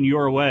 coming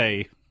your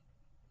way.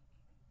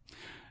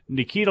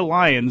 Nikita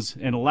Lyons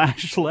and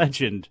Lash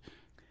Legend,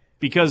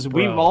 because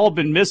we've all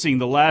been missing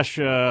the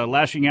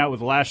lashing out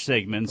with Lash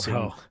segments.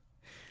 Bro.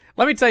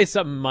 Let me tell you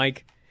something,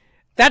 Mike.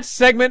 That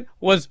segment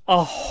was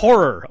a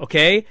horror,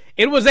 okay?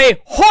 It was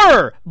a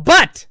horror,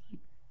 but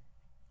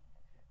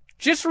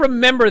just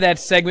remember that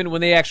segment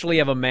when they actually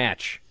have a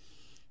match.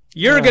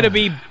 You're going to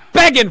be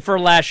begging for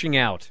lashing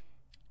out.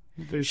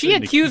 She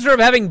accused her of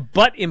having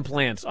butt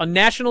implants on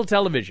national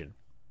television.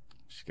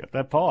 She's got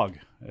that pog.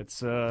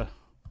 It's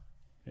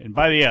and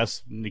by the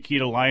S,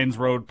 Nikita Lyons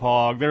Road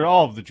pog. They're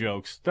all of the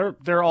jokes.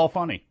 They're all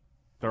funny.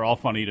 They're all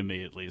funny to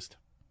me, at least.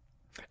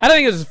 I don't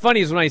think it was as funny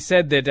as when I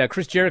said that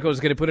Chris Jericho was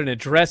going to put an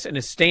address and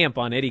a stamp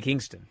on Eddie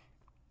Kingston.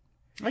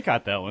 I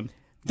got that one.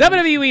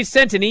 WWE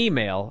sent an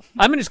email.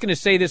 I'm just going to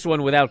say this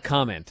one without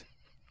comment.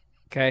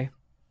 Okay?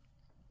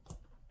 I'm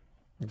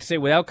going to say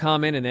without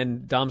comment, and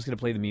then Dom's going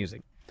to play the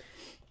music.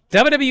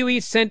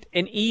 WWE sent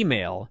an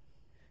email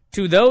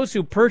to those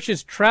who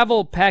purchased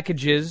travel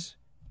packages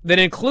that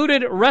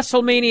included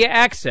WrestleMania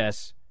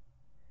access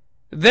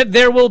that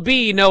there will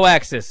be no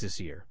access this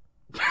year.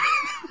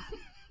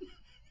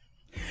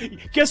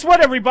 Guess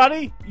what,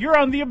 everybody? You're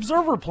on the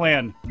Observer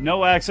plan.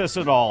 No access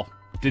at all.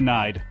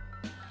 Denied.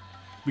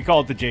 We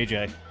call it the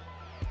JJ.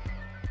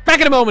 Back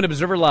in a moment,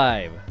 Observer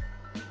Live.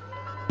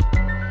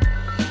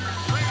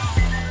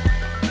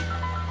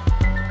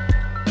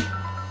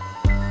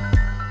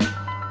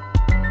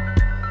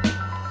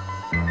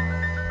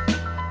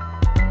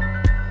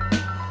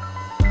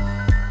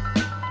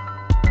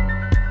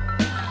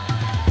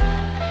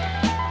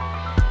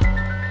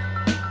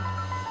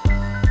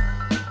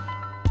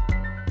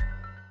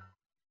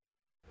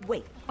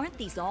 Wait, aren't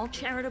these all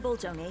charitable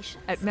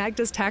donations? At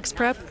Magda's Tax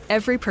Prep,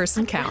 every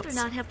person I'd rather counts.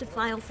 not have to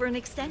file for an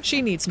extension.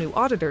 She needs new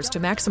auditors to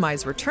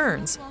maximize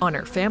returns on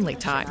her family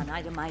time. On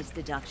itemized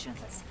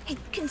deductions. Hey,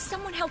 can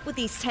someone help with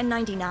these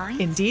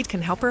 1099s? Indeed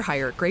can help her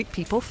hire great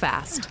people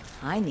fast.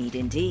 I need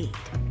Indeed.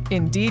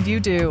 Indeed you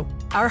do.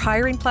 Our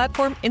hiring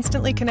platform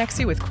instantly connects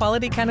you with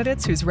quality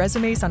candidates whose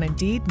resumes on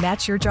Indeed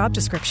match your job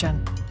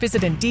description.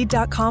 Visit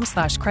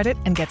Indeed.com/credit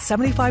and get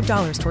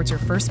 $75 towards your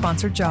first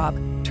sponsored job.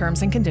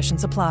 Terms and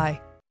conditions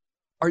apply.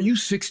 Are you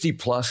 60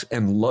 plus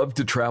and love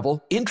to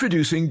travel?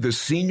 Introducing the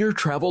Senior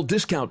Travel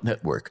Discount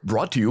Network,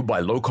 brought to you by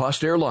Low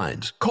Cost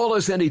Airlines. Call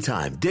us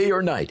anytime, day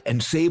or night,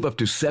 and save up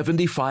to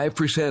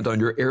 75% on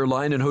your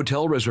airline and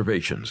hotel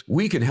reservations.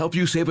 We can help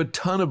you save a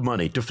ton of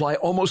money to fly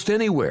almost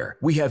anywhere.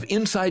 We have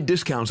inside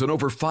discounts on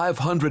over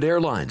 500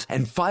 airlines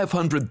and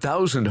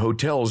 500,000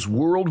 hotels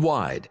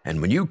worldwide. And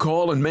when you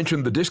call and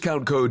mention the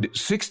discount code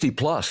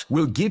 60+,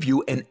 we'll give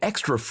you an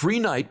extra free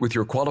night with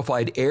your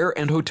qualified air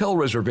and hotel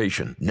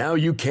reservation. Now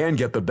you can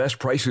get the best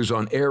prices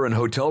on air and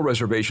hotel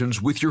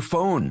reservations with your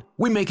phone.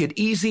 We make it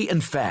easy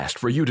and fast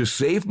for you to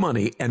save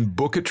money and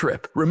book a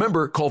trip.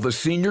 Remember, call the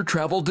Senior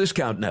Travel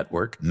Discount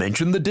Network,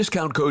 mention the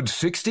discount code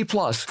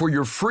 60+ for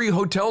your free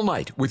hotel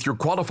night with your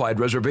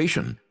qualified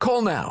reservation.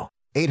 Call now.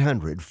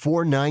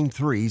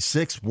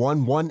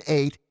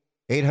 800-493-6118.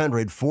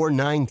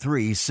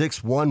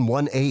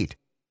 800-493-6118.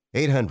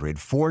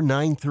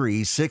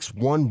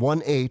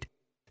 800-493-6118.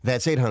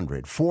 That's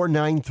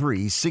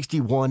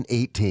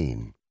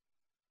 800-493-6118.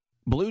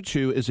 Blue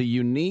Chew is a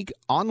unique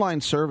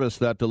online service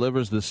that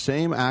delivers the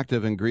same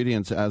active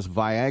ingredients as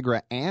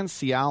Viagra and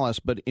Cialis,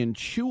 but in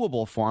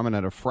chewable form and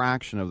at a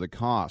fraction of the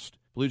cost.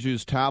 Blue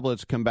Chew's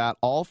tablets combat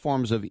all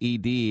forms of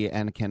ED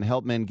and can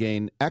help men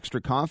gain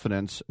extra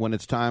confidence when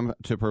it's time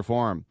to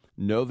perform.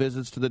 No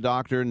visits to the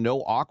doctor,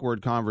 no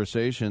awkward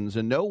conversations,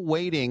 and no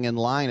waiting in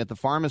line at the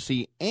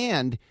pharmacy,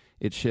 and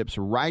it ships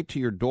right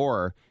to your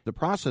door. The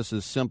process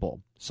is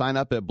simple. Sign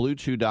up at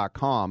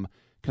BlueChew.com.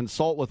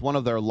 Consult with one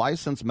of their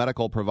licensed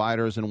medical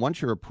providers, and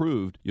once you're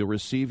approved, you'll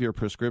receive your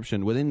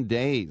prescription within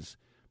days.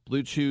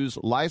 Blue Chew's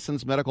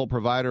licensed medical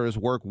providers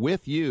work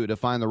with you to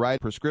find the right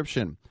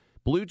prescription.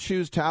 Blue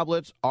Chew's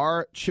tablets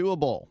are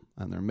chewable,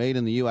 and they're made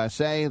in the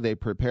USA. They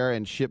prepare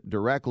and ship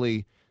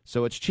directly,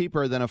 so it's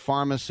cheaper than a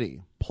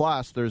pharmacy.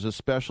 Plus, there's a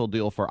special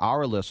deal for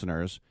our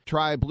listeners.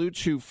 Try Blue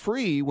Chew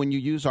free when you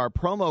use our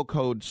promo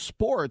code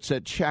SPORTS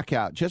at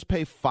checkout. Just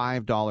pay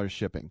 $5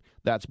 shipping.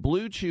 That's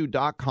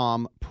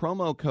BlueChew.com,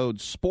 promo code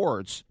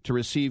SPORTS to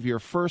receive your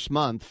first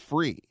month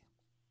free.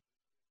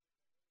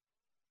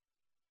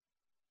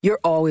 You're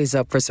always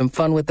up for some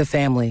fun with the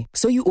family,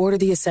 so you order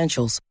the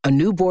essentials, a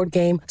new board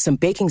game, some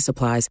baking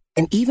supplies,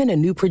 and even a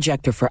new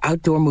projector for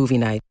outdoor movie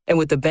night. And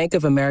with the Bank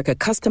of America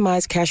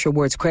customized Cash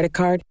Rewards credit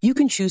card, you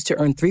can choose to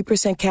earn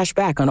 3% cash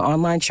back on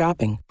online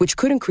shopping, which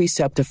could increase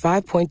to up to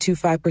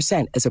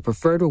 5.25% as a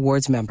preferred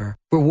rewards member.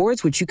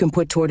 Rewards which you can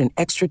put toward an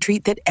extra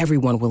treat that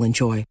everyone will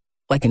enjoy,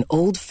 like an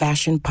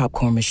old-fashioned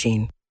popcorn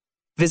machine.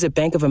 Visit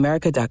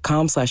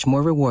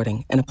bankofamerica.com/more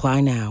rewarding and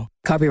apply now.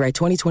 Copyright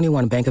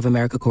 2021 Bank of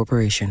America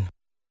Corporation.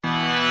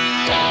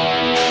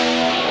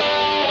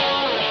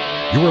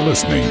 You are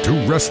listening to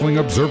Wrestling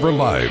Observer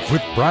Live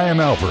with Bryan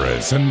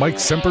Alvarez and Mike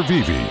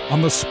Sempervive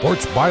on the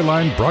Sports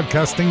Byline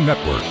Broadcasting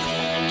Network.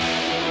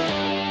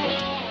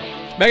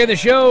 Back in the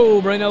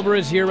show, Bryan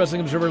Alvarez here,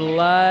 Wrestling Observer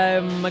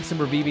Live. Mike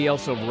Sempervive,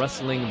 also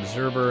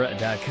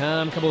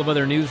WrestlingObserver.com. A couple of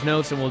other news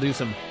notes, and we'll do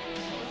some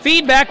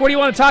feedback. What do you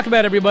want to talk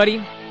about,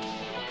 everybody?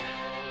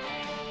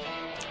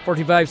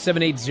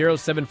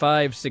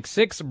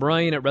 425-780-7566.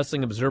 Bryan at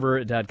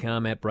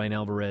WrestlingObserver.com, at Bryan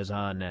Alvarez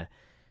on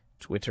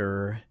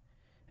Twitter,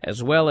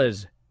 as well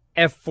as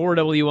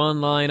F4W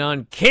Online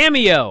on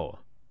Cameo.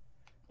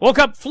 Woke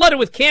up flooded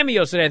with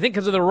cameos today, I think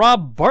because of the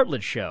Rob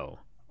Bartlett show.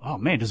 Oh,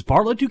 man, does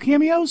Bartlett do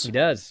cameos? He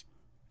does.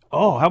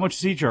 Oh, how much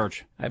does he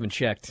charge? I haven't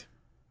checked.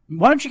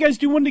 Why don't you guys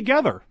do one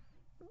together?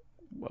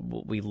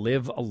 We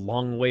live a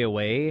long way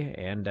away,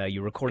 and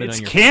you record it on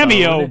your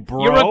Cameo, phone.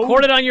 bro. You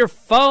record it on your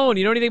phone.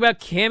 You know anything about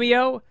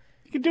Cameo?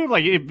 You can do it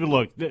like,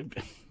 look.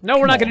 No,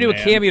 we're not going to do a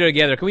Cameo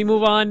together. Can we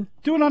move on?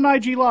 Do it on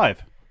IG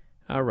Live.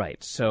 All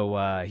right,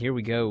 so here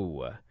we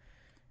go.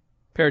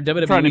 Pair of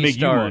WWE trying to make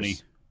stars you money.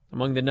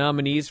 Among the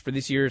nominees for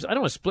this year's. I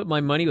don't want to split my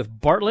money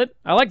with Bartlett.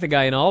 I like the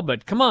guy and all,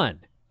 but come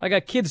on, I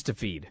got kids to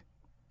feed.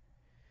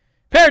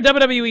 Pair of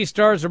WWE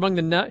stars are among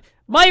the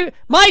my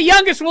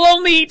youngest will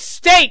only eat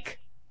steak.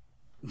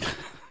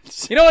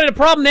 You know what the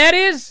problem that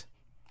is?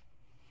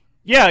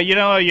 Yeah,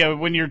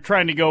 when you're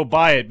trying to go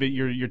buy it, but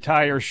your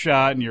tire's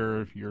shot and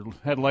your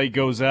headlight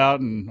goes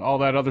out and all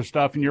that other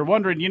stuff, and you're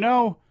wondering,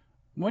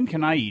 when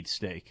can I eat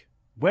steak?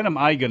 When am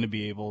I going to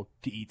be able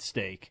to eat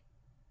steak?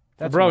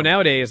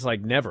 Nowadays,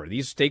 like never.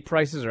 These steak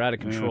prices are out of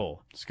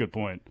control. That's a good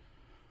point.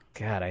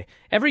 God,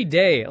 every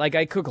day, like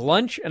I cook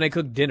lunch and I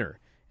cook dinner.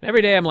 And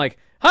every day I'm like,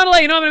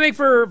 Huntley, you know what I'm going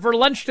to make for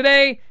lunch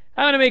today?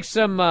 I'm going to make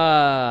some,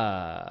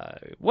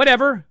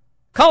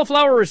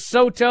 cauliflower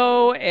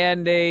risotto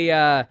and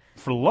a...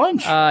 for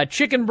lunch?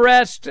 Chicken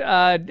breast,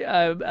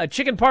 a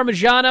chicken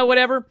parmigiana,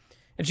 whatever.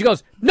 And she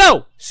goes,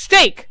 no,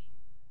 steak!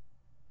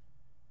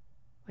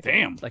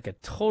 Damn. Like a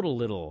total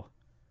little...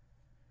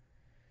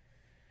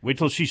 Wait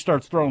till she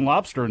starts throwing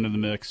lobster into the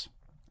mix.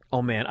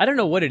 Oh, man. I don't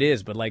know what it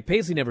is, but like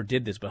Paisley never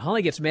did this, but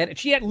Holly gets mad. And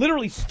she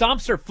literally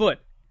stomps her foot.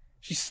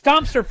 She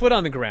stomps her foot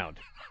on the ground.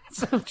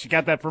 She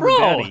got that from Bro,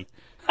 her daddy.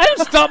 I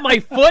don't stomp my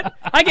foot.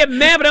 I get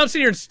mad, but I don't sit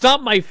here and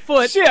stomp my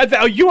foot.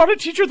 You want to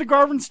teach her the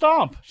Garvin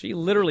stomp. She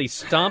literally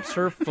stomps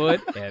her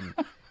foot, and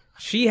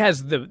she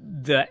has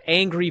the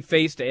angry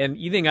face. And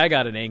you think I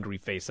got an angry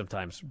face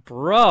sometimes.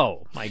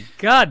 Bro, my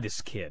God, this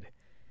kid.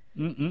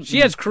 She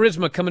has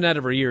charisma coming out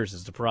of her ears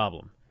is the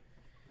problem.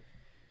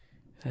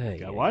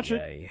 Gotta watch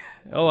it.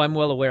 Oh, I'm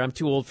well aware. I'm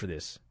too old for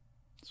this.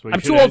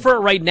 I'm too old for it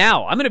right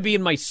now. I'm going to be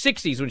in my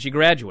 60s when she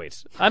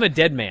graduates. I'm a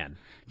dead man.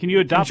 Can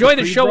you adopt Enjoy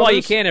the show while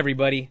you can,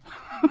 everybody.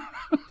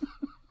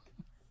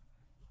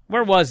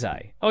 Where was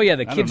I? Oh, yeah,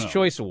 the Kids'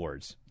 Choice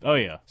Awards. Oh,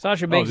 yeah.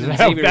 Sasha Banks and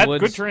Xavier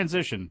Woods. Good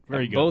transition.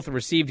 Very good. Both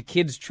received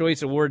Kids'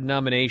 Choice Award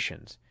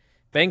nominations.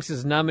 Banks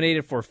is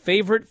nominated for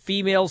Favorite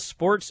Female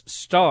Sports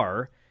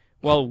Star,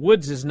 while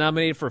Woods is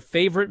nominated for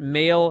Favorite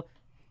Male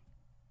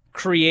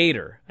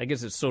Creator. I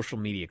guess it's social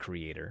media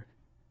creator.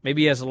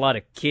 Maybe he has a lot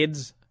of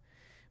kids.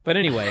 But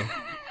anyway.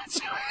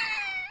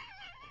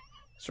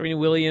 Serena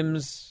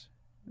Williams,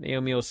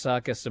 Naomi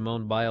Osaka,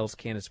 Simone Biles,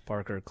 Candace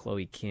Parker,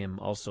 Chloe Kim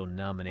also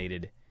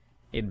nominated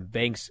in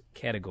Banks'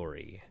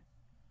 category.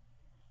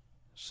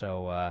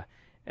 So,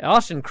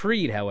 Austin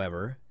Creed,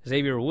 however,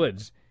 Xavier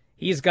Woods,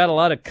 he's got a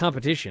lot of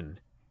competition,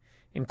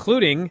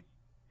 including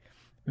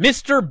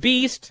Mr.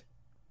 Beast,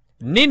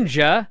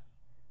 Ninja,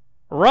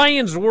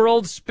 Ryan's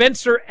World,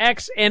 Spencer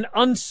X, and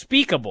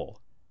Unspeakable.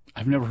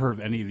 I've never heard of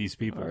any of these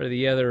people. Are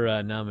the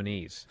other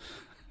nominees.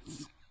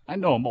 I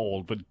know I'm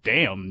old, but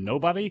damn,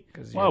 nobody?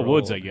 Well,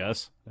 Woods, old. I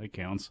guess. That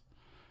counts.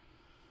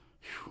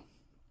 Whew.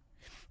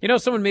 You know,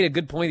 someone made a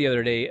good point the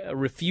other day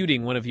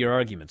refuting one of your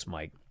arguments,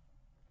 Mike.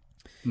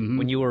 Mm-hmm.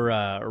 When you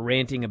were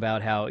ranting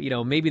about how,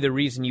 maybe the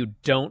reason you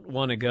don't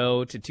want to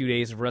go to 2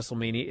 days of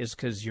WrestleMania is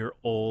because you're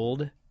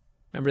old.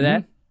 Remember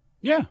that?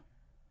 Yeah.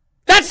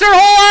 That's their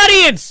whole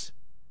audience!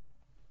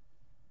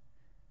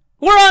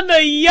 We're on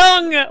the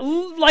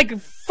young, like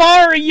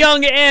far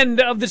young end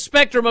of the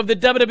spectrum of the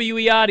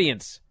WWE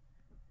audience.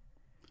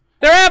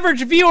 Their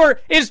average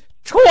viewer is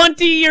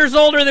 20 years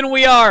older than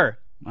we are.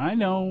 I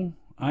know.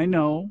 Why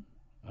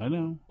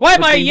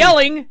am I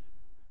yelling?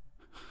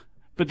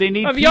 But they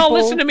need If people, y'all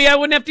listen to me, I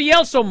wouldn't have to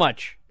yell so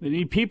much. They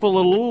need people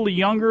a little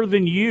younger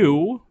than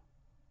you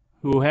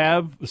who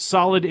have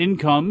solid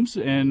incomes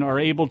and are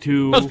able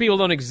to... Those people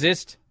don't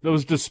exist.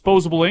 Those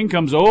disposable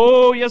incomes.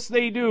 Oh, yes,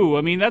 they do.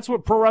 I mean, that's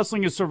what pro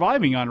wrestling is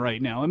surviving on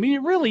right now. I mean,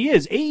 it really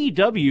is.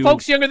 AEW...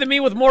 Folks younger than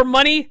me with more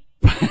money?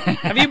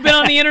 Have you been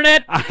on the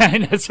internet?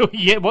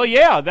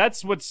 Yeah,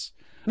 that's what's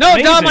No,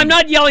 amazing. Dom, I'm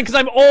not yelling because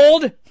I'm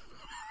old.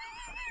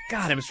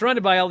 God, I'm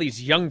surrounded by all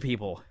these young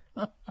people.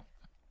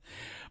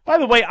 By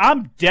the way,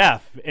 I'm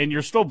deaf, and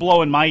you're still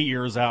blowing my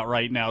ears out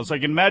right now, so I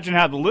can imagine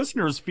how the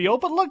listeners feel.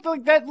 But look,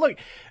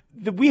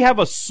 we have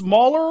a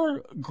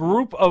smaller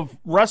group of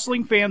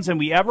wrestling fans than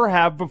we ever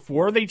have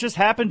before. They just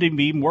happen to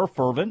be more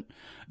fervent.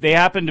 They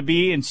happen to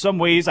be, in some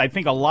ways, I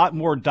think, a lot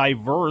more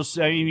diverse.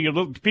 I mean, you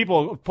look,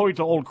 people point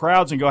to old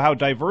crowds and go how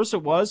diverse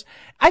it was.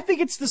 I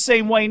think it's the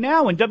same way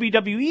now, and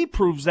WWE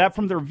proves that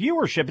from their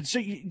viewership. It's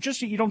just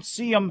that you don't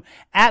see them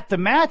at the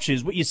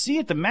matches. What you see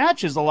at the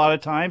matches a lot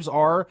of times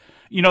are,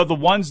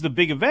 the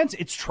big events.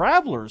 It's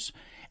travelers.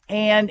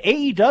 And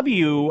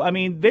AEW, I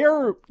mean,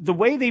 the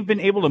way they've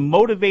been able to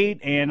motivate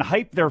and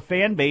hype their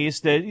fan base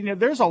that,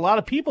 there's a lot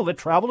of people that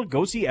travel to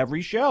go see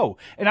every show.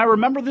 And I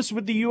remember this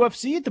with the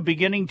UFC at the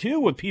beginning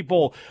too, with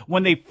people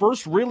when they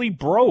first really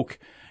broke.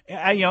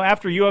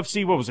 After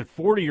UFC,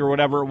 40 or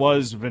whatever it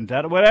was,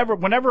 Vendetta,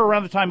 whenever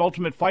around the time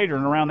Ultimate Fighter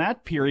and around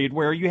that period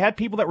where you had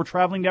people that were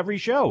traveling to every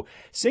show.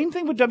 Same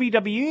thing with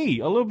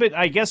WWE, a little bit,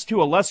 I guess,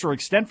 to a lesser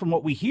extent from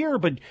what we hear,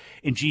 but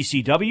in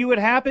GCW it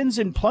happens,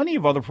 in plenty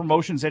of other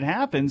promotions it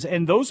happens,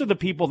 and those are the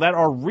people that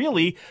are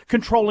really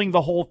controlling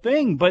the whole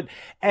thing. But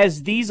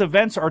as these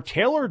events are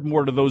tailored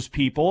more to those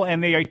people,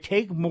 and they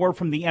take more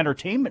from the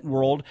entertainment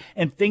world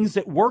and things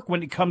that work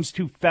when it comes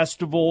to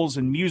festivals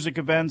and music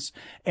events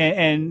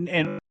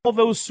and all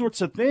those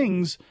sorts of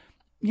things,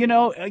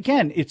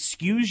 again, it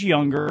skews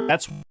younger.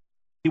 That's what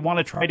we want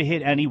to try to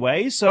hit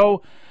anyway.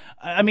 So,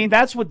 I mean,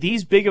 that's what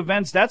these big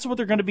events, that's what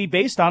they're going to be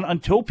based on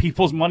until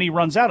people's money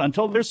runs out,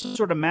 until there's some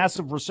sort of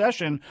massive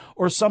recession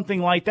or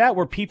something like that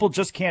where people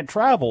just can't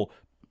travel.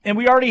 And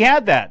we already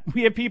had that.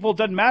 We have people, it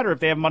doesn't matter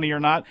if they have money or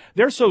not.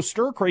 They're so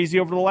stir crazy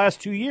over the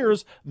last 2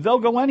 years, they'll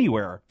go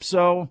anywhere.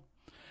 So,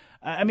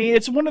 I mean,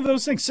 it's one of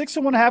those things, 6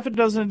 of one, half a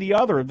dozen of the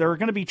other. There are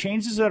going to be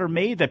changes that are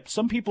made that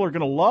some people are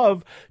going to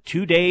love.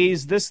 2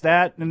 days, this,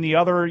 that, and the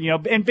other,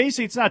 and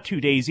basically it's not 2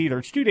 days either.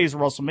 It's 2 days of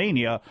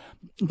WrestleMania,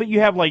 but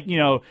you have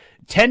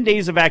 10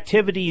 days of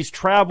activities,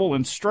 travel,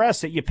 and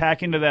stress that you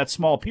pack into that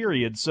small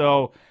period.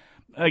 So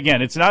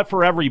again, it's not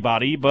for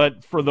everybody,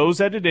 but for those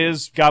that it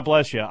is, God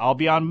bless you. I'll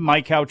be on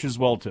my couch as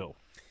well too.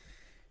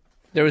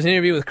 There was an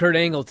interview with Kurt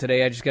Angle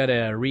today. I just got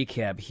a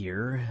recap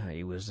here.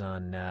 He was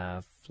on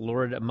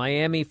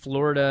Miami,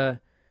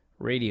 Florida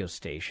radio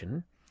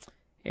station.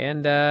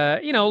 And,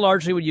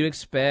 largely what you'd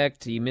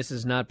expect. He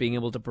misses not being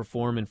able to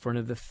perform in front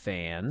of the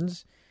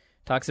fans.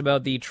 Talks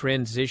about the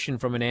transition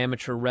from an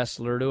amateur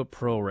wrestler to a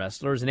pro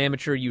wrestler. As an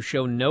amateur, you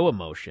show no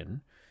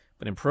emotion.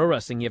 But in pro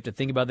wrestling, you have to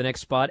think about the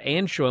next spot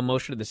and show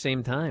emotion at the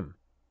same time.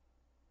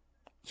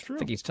 It's true. I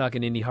think he's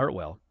talking Indy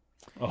Hartwell.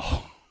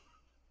 Oh.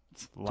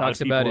 Talks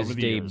about his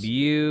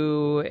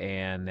debut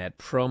and that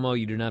promo,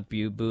 you do not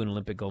boo an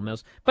Olympic gold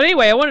medals. But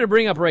anyway, I wanted to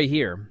bring up right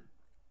here,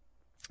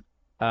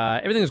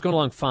 everything was going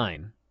along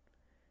fine.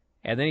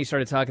 And then he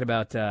started talking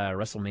about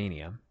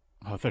WrestleMania.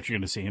 Oh, I thought you were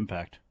going to say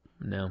Impact.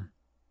 No.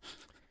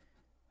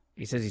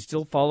 He says he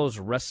still follows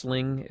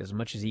wrestling as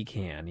much as he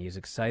can. He is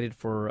excited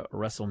for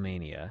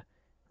WrestleMania.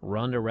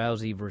 Ronda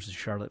Rousey versus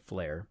Charlotte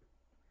Flair.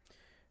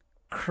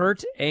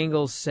 Kurt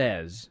Angle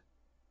says,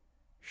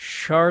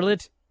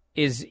 Charlotte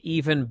is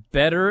even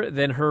better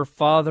than her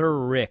father,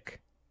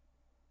 Rick.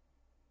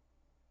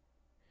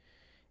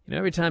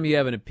 Every time you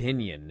have an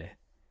opinion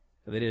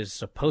that is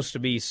supposed to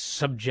be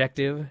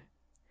subjective,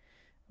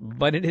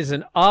 but it is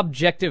an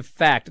objective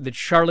fact that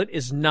Charlotte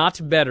is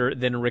not better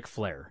than Ric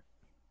Flair.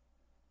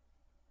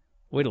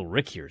 Wait till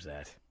Rick hears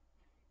that.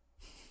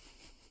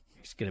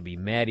 He's going to be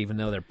mad even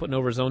though they're putting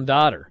over his own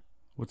daughter.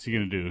 What's he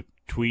going to do?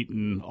 Tweet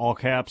in all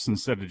caps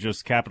instead of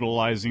just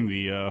capitalizing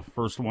the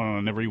first one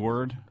on every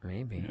word?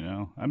 Maybe.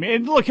 I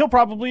mean, look, he'll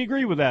probably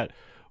agree with that.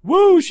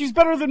 Woo, she's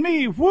better than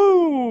me.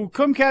 Woo,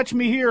 come catch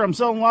me here. I'm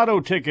selling lotto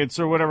tickets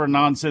or whatever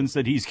nonsense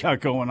that he's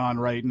got going on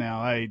right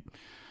now.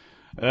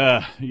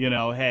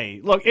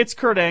 Hey, look, it's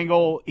Kurt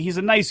Angle. He's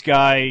a nice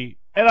guy.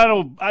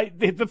 And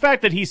the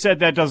fact that he said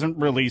that doesn't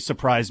really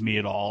surprise me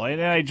at all. And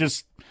I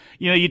just,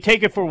 you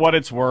take it for what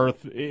it's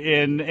worth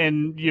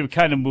and you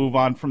kind of move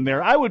on from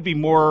there. I would be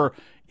more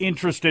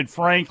interested,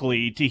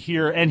 frankly, to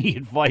hear any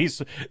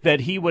advice that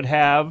he would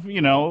have,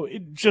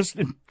 just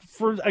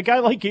for a guy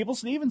like Gable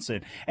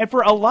Stevenson. And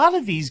for a lot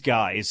of these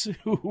guys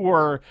who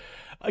are,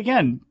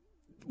 again,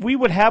 we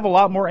would have a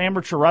lot more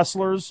amateur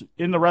wrestlers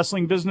in the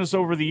wrestling business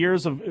over the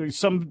years of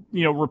some,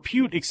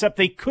 repute, except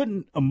they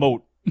couldn't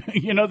emote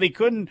They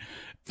couldn't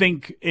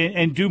think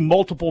and do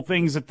multiple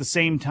things at the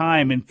same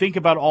time and think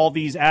about all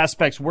these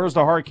aspects. Where's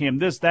the hard cam?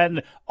 This, that,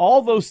 and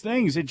all those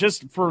things. It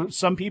just, for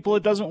some people,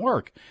 it doesn't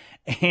work.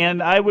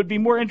 And I would be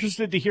more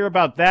interested to hear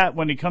about that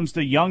when it comes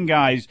to young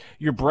guys,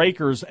 your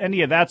breakers,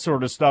 any of that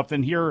sort of stuff,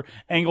 than hear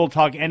Angle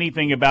talk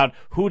anything about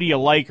who do you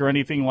like or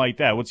anything like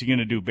that. What's he going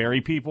to do, bury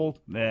people?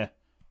 This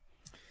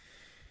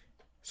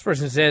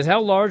person says,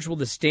 how large will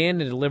the stand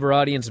and deliver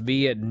audience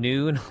be at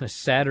noon on a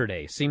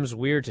Saturday? Seems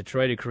weird to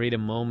try to create a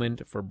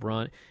moment for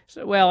Braun.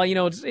 So, well,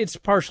 it's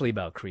partially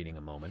about creating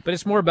a moment, but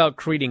it's more about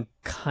creating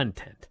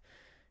content.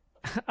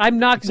 I'm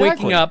not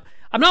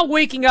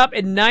waking up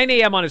at 9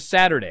 a.m. on a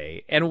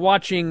Saturday and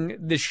watching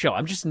this show.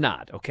 I'm just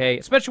not, okay?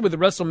 Especially with the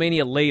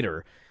WrestleMania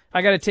later.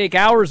 I got to take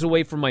hours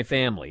away from my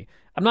family.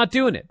 I'm not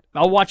doing it.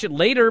 I'll watch it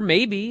later,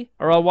 maybe,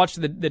 or I'll watch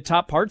the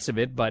top parts of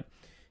it, but,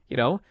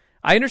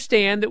 I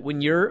understand that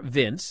when you're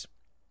Vince,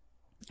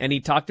 and he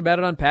talked about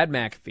it on Pat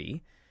McAfee,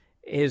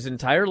 his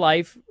entire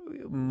life,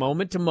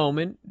 moment to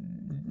moment,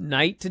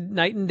 night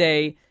and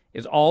day,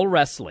 is all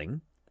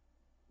wrestling.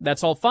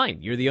 That's all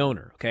fine. You're the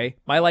owner, okay?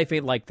 My life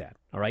ain't like that,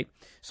 all right?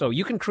 So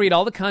you can create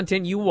all the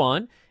content you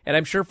want, and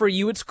I'm sure for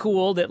you it's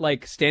cool that,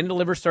 Stand and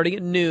Deliver starting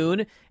at noon,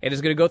 and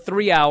it's going to go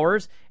 3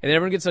 hours, and then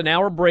everyone gets an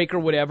hour break or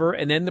whatever,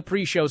 and then the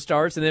pre-show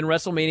starts, and then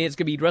WrestleMania, it's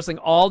going to be wrestling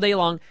all day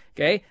long,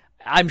 okay?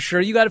 I'm sure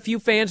you got a few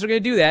fans who are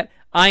going to do that.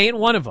 I ain't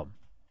one of them.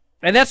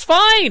 And that's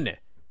fine.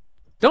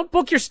 Don't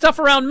book your stuff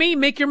around me.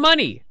 Make your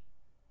money.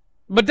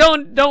 But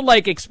don't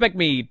expect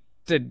me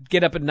to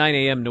get up at 9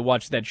 a.m. to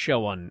watch that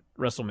show on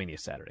WrestleMania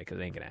Saturday, because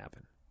it ain't going to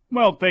happen.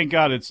 Well, thank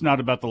God it's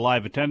not about the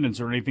live attendance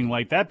or anything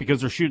like that,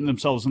 because they're shooting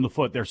themselves in the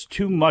foot. There's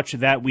too much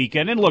that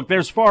weekend. And look,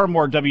 there's far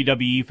more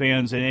WWE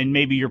fans, and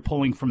maybe you're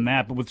pulling from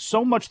that. But with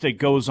so much that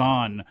goes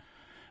on,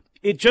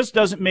 it just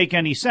doesn't make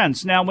any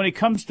sense. Now, when it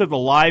comes to the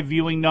live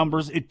viewing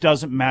numbers, it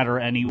doesn't matter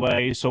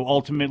anyway. So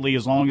ultimately,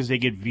 as long as they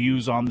get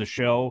views on the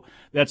show,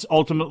 that's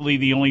ultimately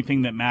the only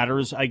thing that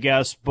matters, I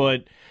guess.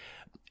 But,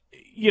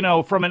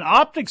 from an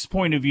optics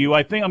point of view,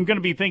 I think I'm going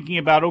to be thinking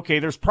about, okay,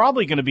 there's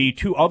probably going to be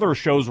 2 other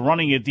shows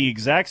running at the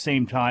exact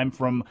same time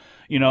from,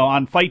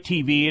 on Fight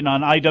TV and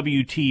on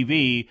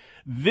IWTV.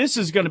 This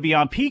is going to be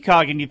on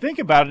Peacock, and you think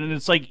about it, and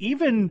it's like,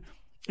 even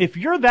if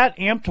you're that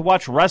amped to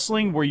watch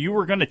wrestling where you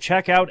were going to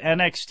check out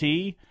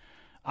NXT,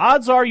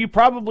 odds are you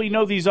probably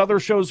know these other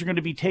shows are going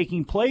to be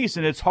taking place,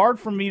 and it's hard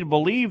for me to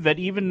believe that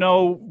even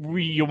though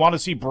you want to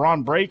see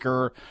Braun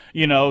Breaker,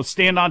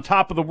 stand on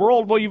top of the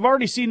world, well, you've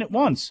already seen it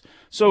once.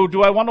 So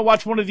do I want to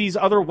watch one of these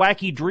other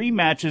wacky dream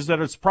matches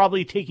that is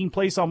probably taking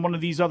place on one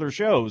of these other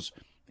shows?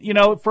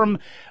 From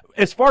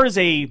as far as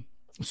a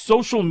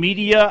social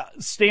media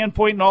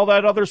standpoint and all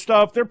that other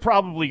stuff, they're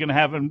probably going to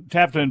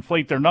have to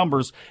inflate their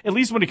numbers, at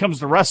least when it comes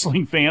to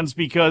wrestling fans,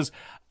 because,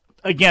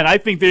 again, I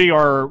think they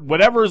are,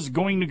 whatever's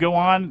going to go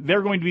on,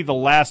 they're going to be the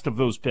last of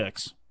those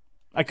picks.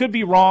 I could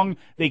be wrong.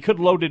 They could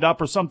load it up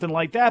or something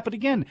like that. But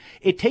again,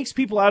 it takes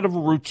people out of a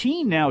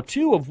routine now,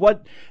 too, of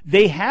what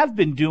they have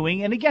been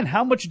doing. And again,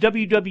 how much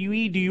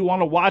WWE do you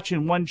want to watch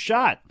in one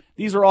shot?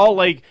 These are all,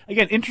 again,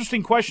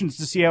 interesting questions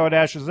to see how it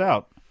ashes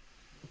out.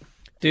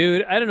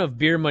 Dude, I don't know if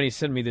Beer Money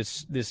sent me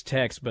this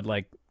text, but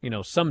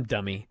some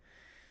dummy.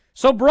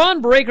 So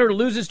Braun Breaker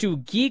loses to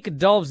Geek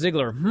Dolph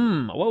Ziggler.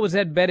 What was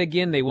that bet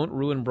again? They won't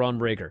ruin Braun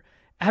Breaker.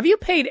 Have you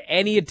paid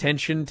any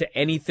attention to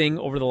anything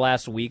over the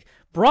last week?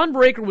 Braun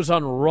Breaker was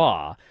on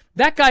Raw.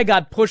 That guy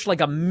got pushed like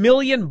 $1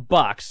 million.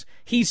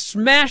 He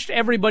smashed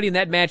everybody in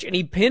that match, and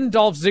he pinned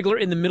Dolph Ziggler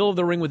in the middle of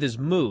the ring with his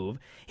move.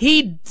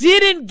 He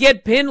didn't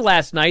get pinned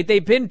last night. They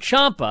pinned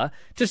Ciampa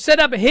to set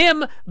up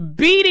him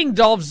beating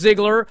Dolph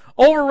Ziggler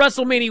over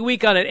WrestleMania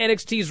week on an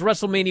NXT's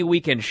WrestleMania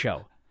weekend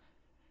show.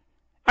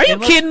 Are you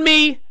kidding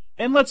me?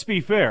 And let's be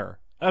fair.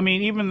 I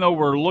mean, even though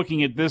we're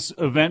looking at this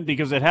event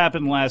because it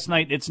happened last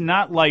night, it's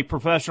not like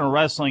professional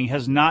wrestling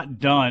has not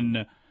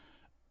done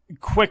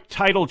quick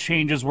title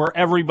changes where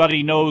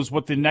everybody knows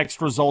what the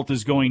next result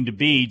is going to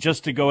be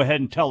just to go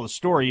ahead and tell a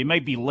story. You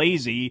might be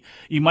lazy.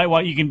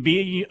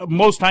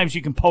 Most times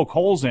you can poke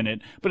holes in it,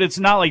 but it's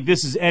not like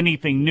this is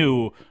anything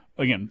new.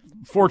 Again,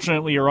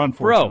 fortunately or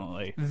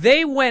unfortunately. Bro,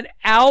 they went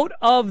out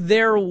of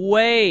their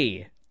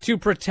way to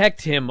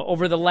protect him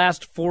over the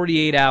last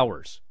 48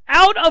 hours.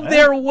 Out of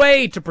their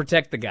way to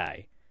protect the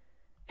guy.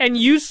 And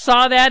you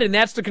saw that, and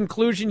that's the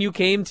conclusion you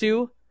came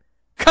to?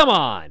 Come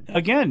on.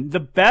 Again,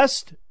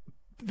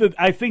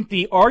 I think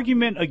the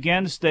argument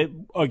against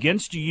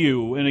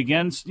you and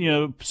against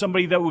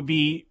somebody that would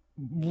be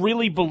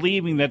really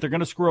believing that they're going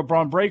to screw up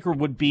Braun Breaker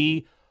would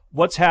be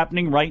what's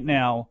happening right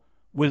now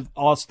with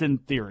Austin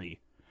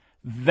Theory.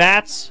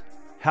 That's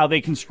how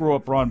they can screw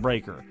up Braun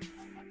Breaker.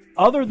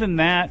 Other than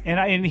that,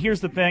 and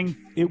here's the thing,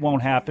 it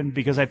won't happen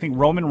because I think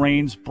Roman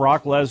Reigns,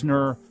 Brock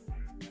Lesnar,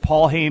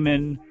 Paul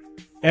Heyman,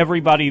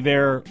 everybody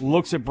there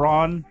looks at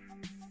Braun.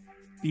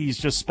 He's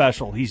just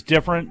special. He's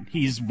different.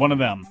 He's one of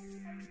them.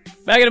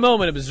 Back in a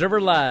moment, Observer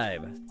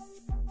Live.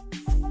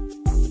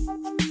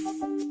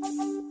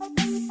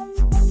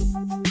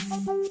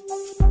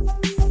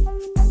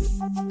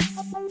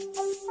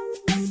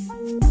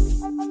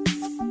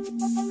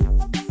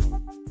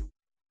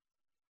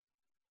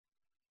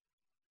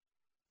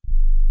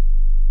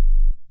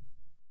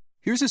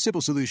 Here's a simple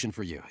solution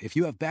for you if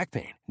you have back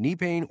pain, knee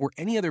pain, or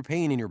any other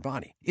pain in your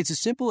body. It's as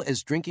simple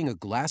as drinking a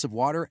glass of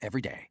water every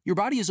day. Your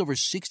body is over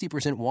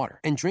 60% water,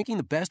 and drinking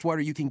the best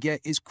water you can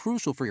get is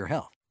crucial for your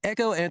health.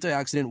 Echo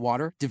Antioxidant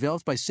Water,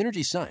 developed by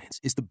Synergy Science,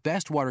 is the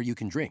best water you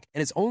can drink,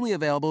 and it's only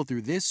available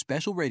through this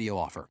special radio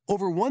offer.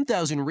 Over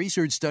 1,000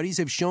 research studies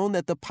have shown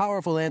that the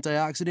powerful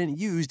antioxidant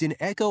used in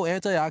Echo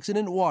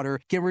Antioxidant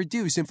Water can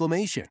reduce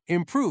inflammation,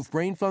 improve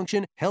brain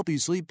function, help you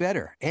sleep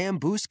better,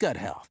 and boost gut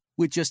health.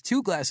 With just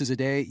 2 glasses a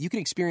day, you can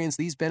experience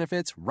these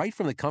benefits right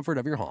from the comfort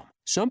of your home.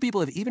 Some people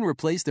have even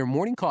replaced their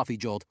morning coffee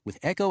jolt with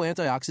Echo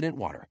Antioxidant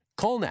Water.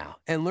 Call now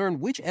and learn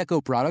which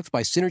Echo product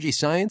by Synergy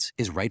Science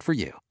is right for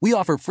you. We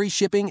offer free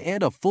shipping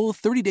and a full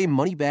 30-day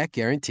money-back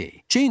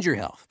guarantee. Change your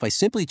health by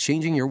simply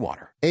changing your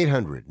water.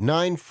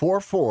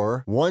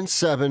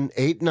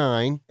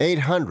 800-944-1789.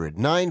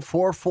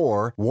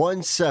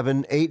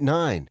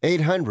 800-944-1789.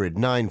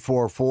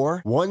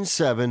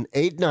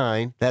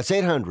 800-944-1789. That's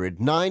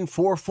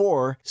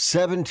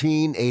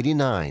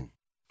 800-944-1789.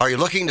 Are you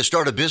looking to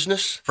start a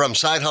business? From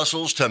side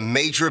hustles to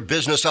major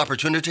business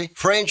opportunity?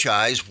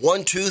 Franchise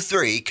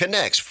 123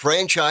 connects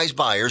franchise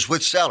buyers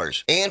with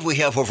sellers. And we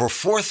have over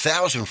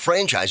 4,000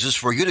 franchises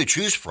for you to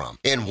choose from.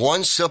 In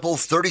one simple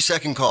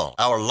 30-second call,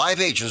 our live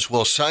agents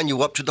will sign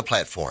you up to the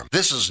platform.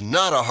 This is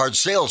not a hard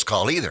sales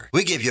call either.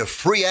 We give you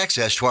free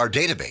access to our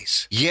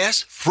database.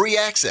 Yes, free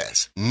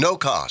access. No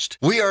cost.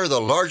 We are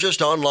the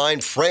largest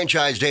online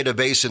franchise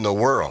database in the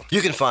world.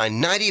 You can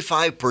find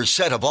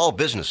 95% of all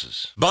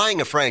businesses.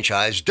 Buying a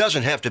franchise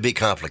doesn't have to be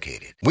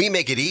complicated. We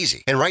make it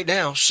easy. And right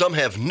now, some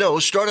have no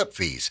startup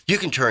fees. You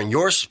can turn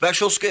your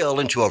special skill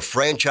into a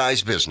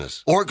franchise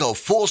business or go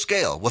full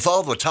scale with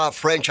all the top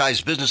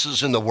franchise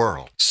businesses in the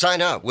world.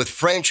 Sign up with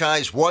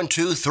Franchise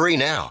 123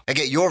 now and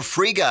get your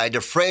free guide to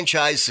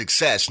franchise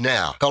success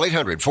now. Call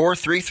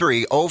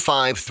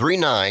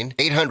 800-433-0539,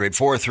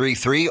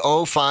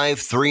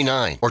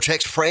 800-433-0539, or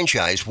text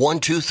Franchise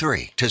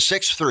 123 to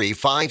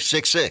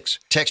 63566.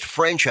 Text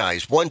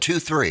Franchise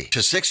 123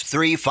 to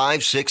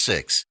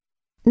 63566.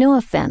 No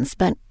offense,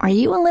 but are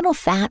you a little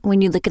fat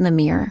when you look in the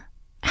mirror?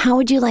 How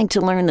would you like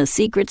to learn the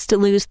secrets to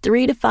lose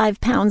 3 to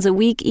 5 pounds a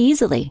week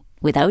easily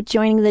without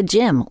joining the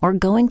gym or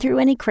going through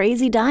any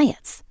crazy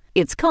diets?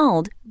 It's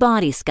called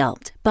Body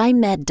Sculpt by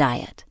Med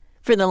Diet.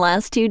 For the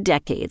last 2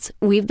 decades,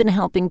 we've been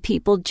helping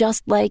people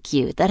just like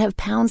you that have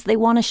pounds they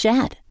want to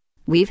shed.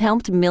 We've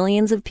helped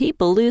millions of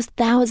people lose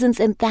thousands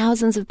and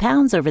thousands of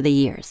pounds over the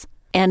years.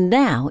 And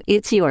now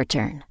it's your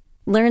turn.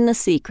 Learn the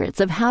secrets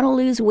of how to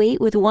lose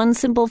weight with one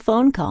simple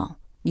phone call.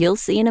 You'll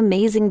see an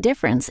amazing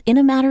difference in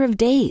a matter of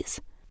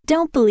days.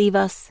 Don't believe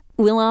us?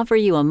 We'll offer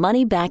you a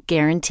money-back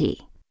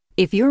guarantee.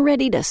 If you're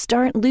ready to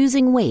start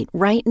losing weight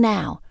right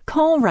now,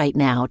 call right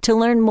now to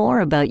learn more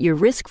about your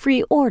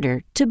risk-free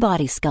order to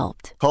Body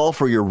Sculpt. Call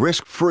for your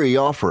risk-free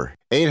offer.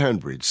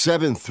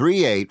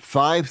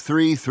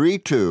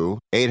 800-738-5332.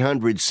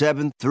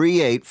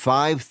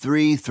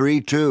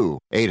 800-738-5332.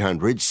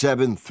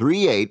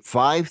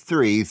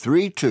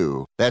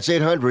 800-738-5332. That's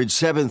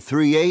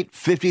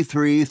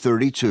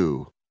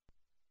 800-738-5332.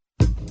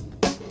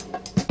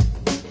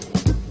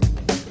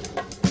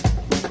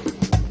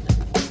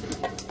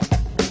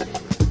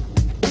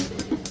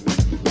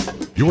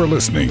 You are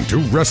listening to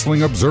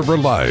Wrestling Observer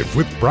Live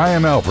with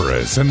Bryan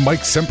Alvarez and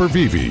Mike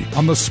Sempervive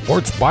on the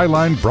Sports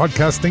Byline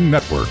Broadcasting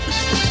Network.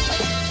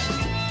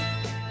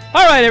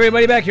 All right,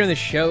 everybody, back here on the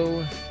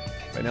show.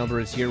 Bryan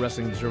Alvarez here,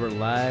 Wrestling Observer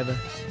Live.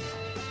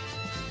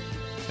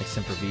 Mike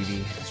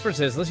Sempervive. Expert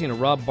says, listening to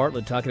Rob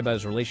Bartlett talking about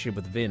his relationship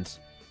with Vince,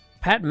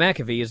 Pat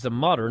McAfee is the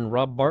modern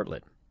Rob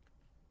Bartlett.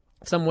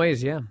 In some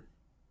ways, yeah.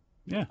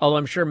 Yeah. Although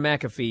I'm sure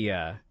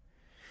McAfee...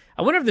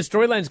 I wonder if the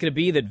storyline is going to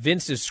be that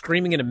Vince is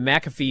screaming into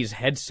McAfee's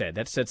headset.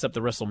 That sets up the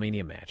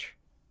WrestleMania match.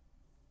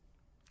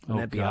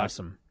 Wouldn't that be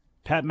awesome?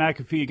 Pat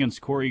McAfee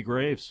against Corey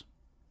Graves.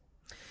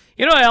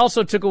 You know, I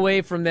also took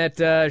away from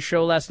that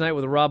show last night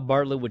with Rob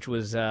Bartlett, which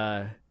was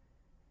it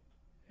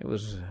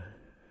was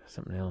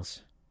something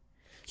else.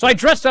 So I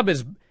dressed up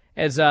as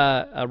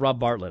Rob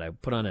Bartlett. I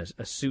put on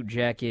a suit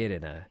jacket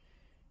and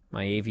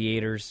my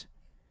aviators,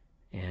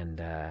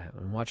 and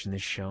I'm watching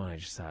this show, and I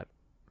just thought,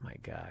 my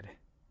God.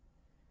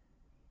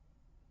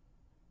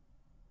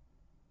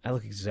 I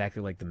look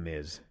exactly like The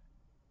Miz.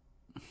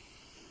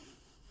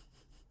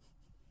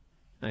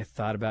 I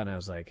thought about it, and I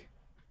was like,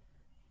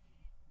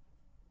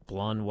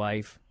 blonde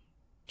wife,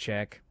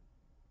 check.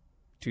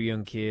 2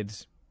 young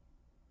kids,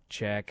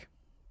 check.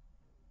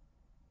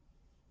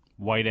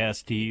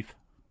 White-ass teeth,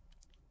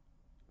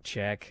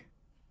 check.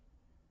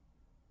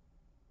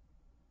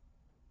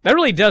 That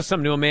really does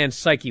something to a man's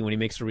psyche when he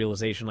makes a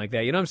realization like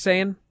that. You know what I'm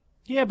saying?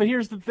 Yeah, but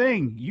here's the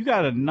thing. You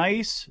got a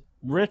nice,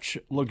 rich,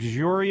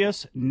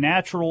 luxurious,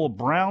 natural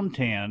brown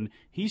tan.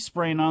 He's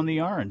spraying on the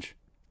orange.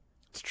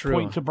 It's true.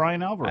 Point to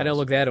Bryan Alvarez. I don't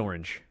look that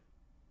orange.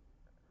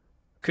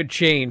 Could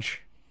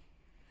change.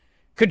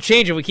 Could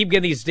change if we keep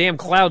getting these damn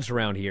clouds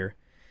around here.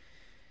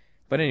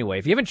 But anyway,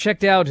 if you haven't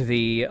checked out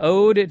the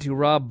Ode to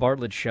Rob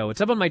Bartlett show, it's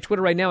up on my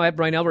Twitter right now, at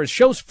Bryan Alvarez.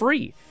 Show's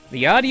free.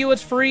 The audio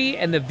is free,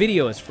 and the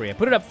video is free. I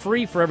put it up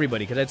free for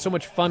everybody because I had so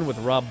much fun with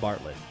Rob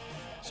Bartlett.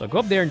 So go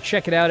up there and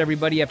check it out,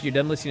 everybody, after you're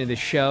done listening to this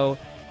show.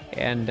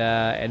 And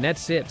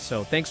that's it.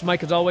 So thanks,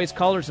 Mike, as always.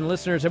 Callers and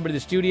listeners, everybody in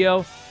the studio.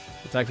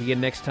 We'll talk to you again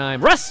next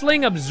time.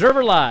 Wrestling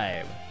Observer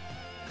Live.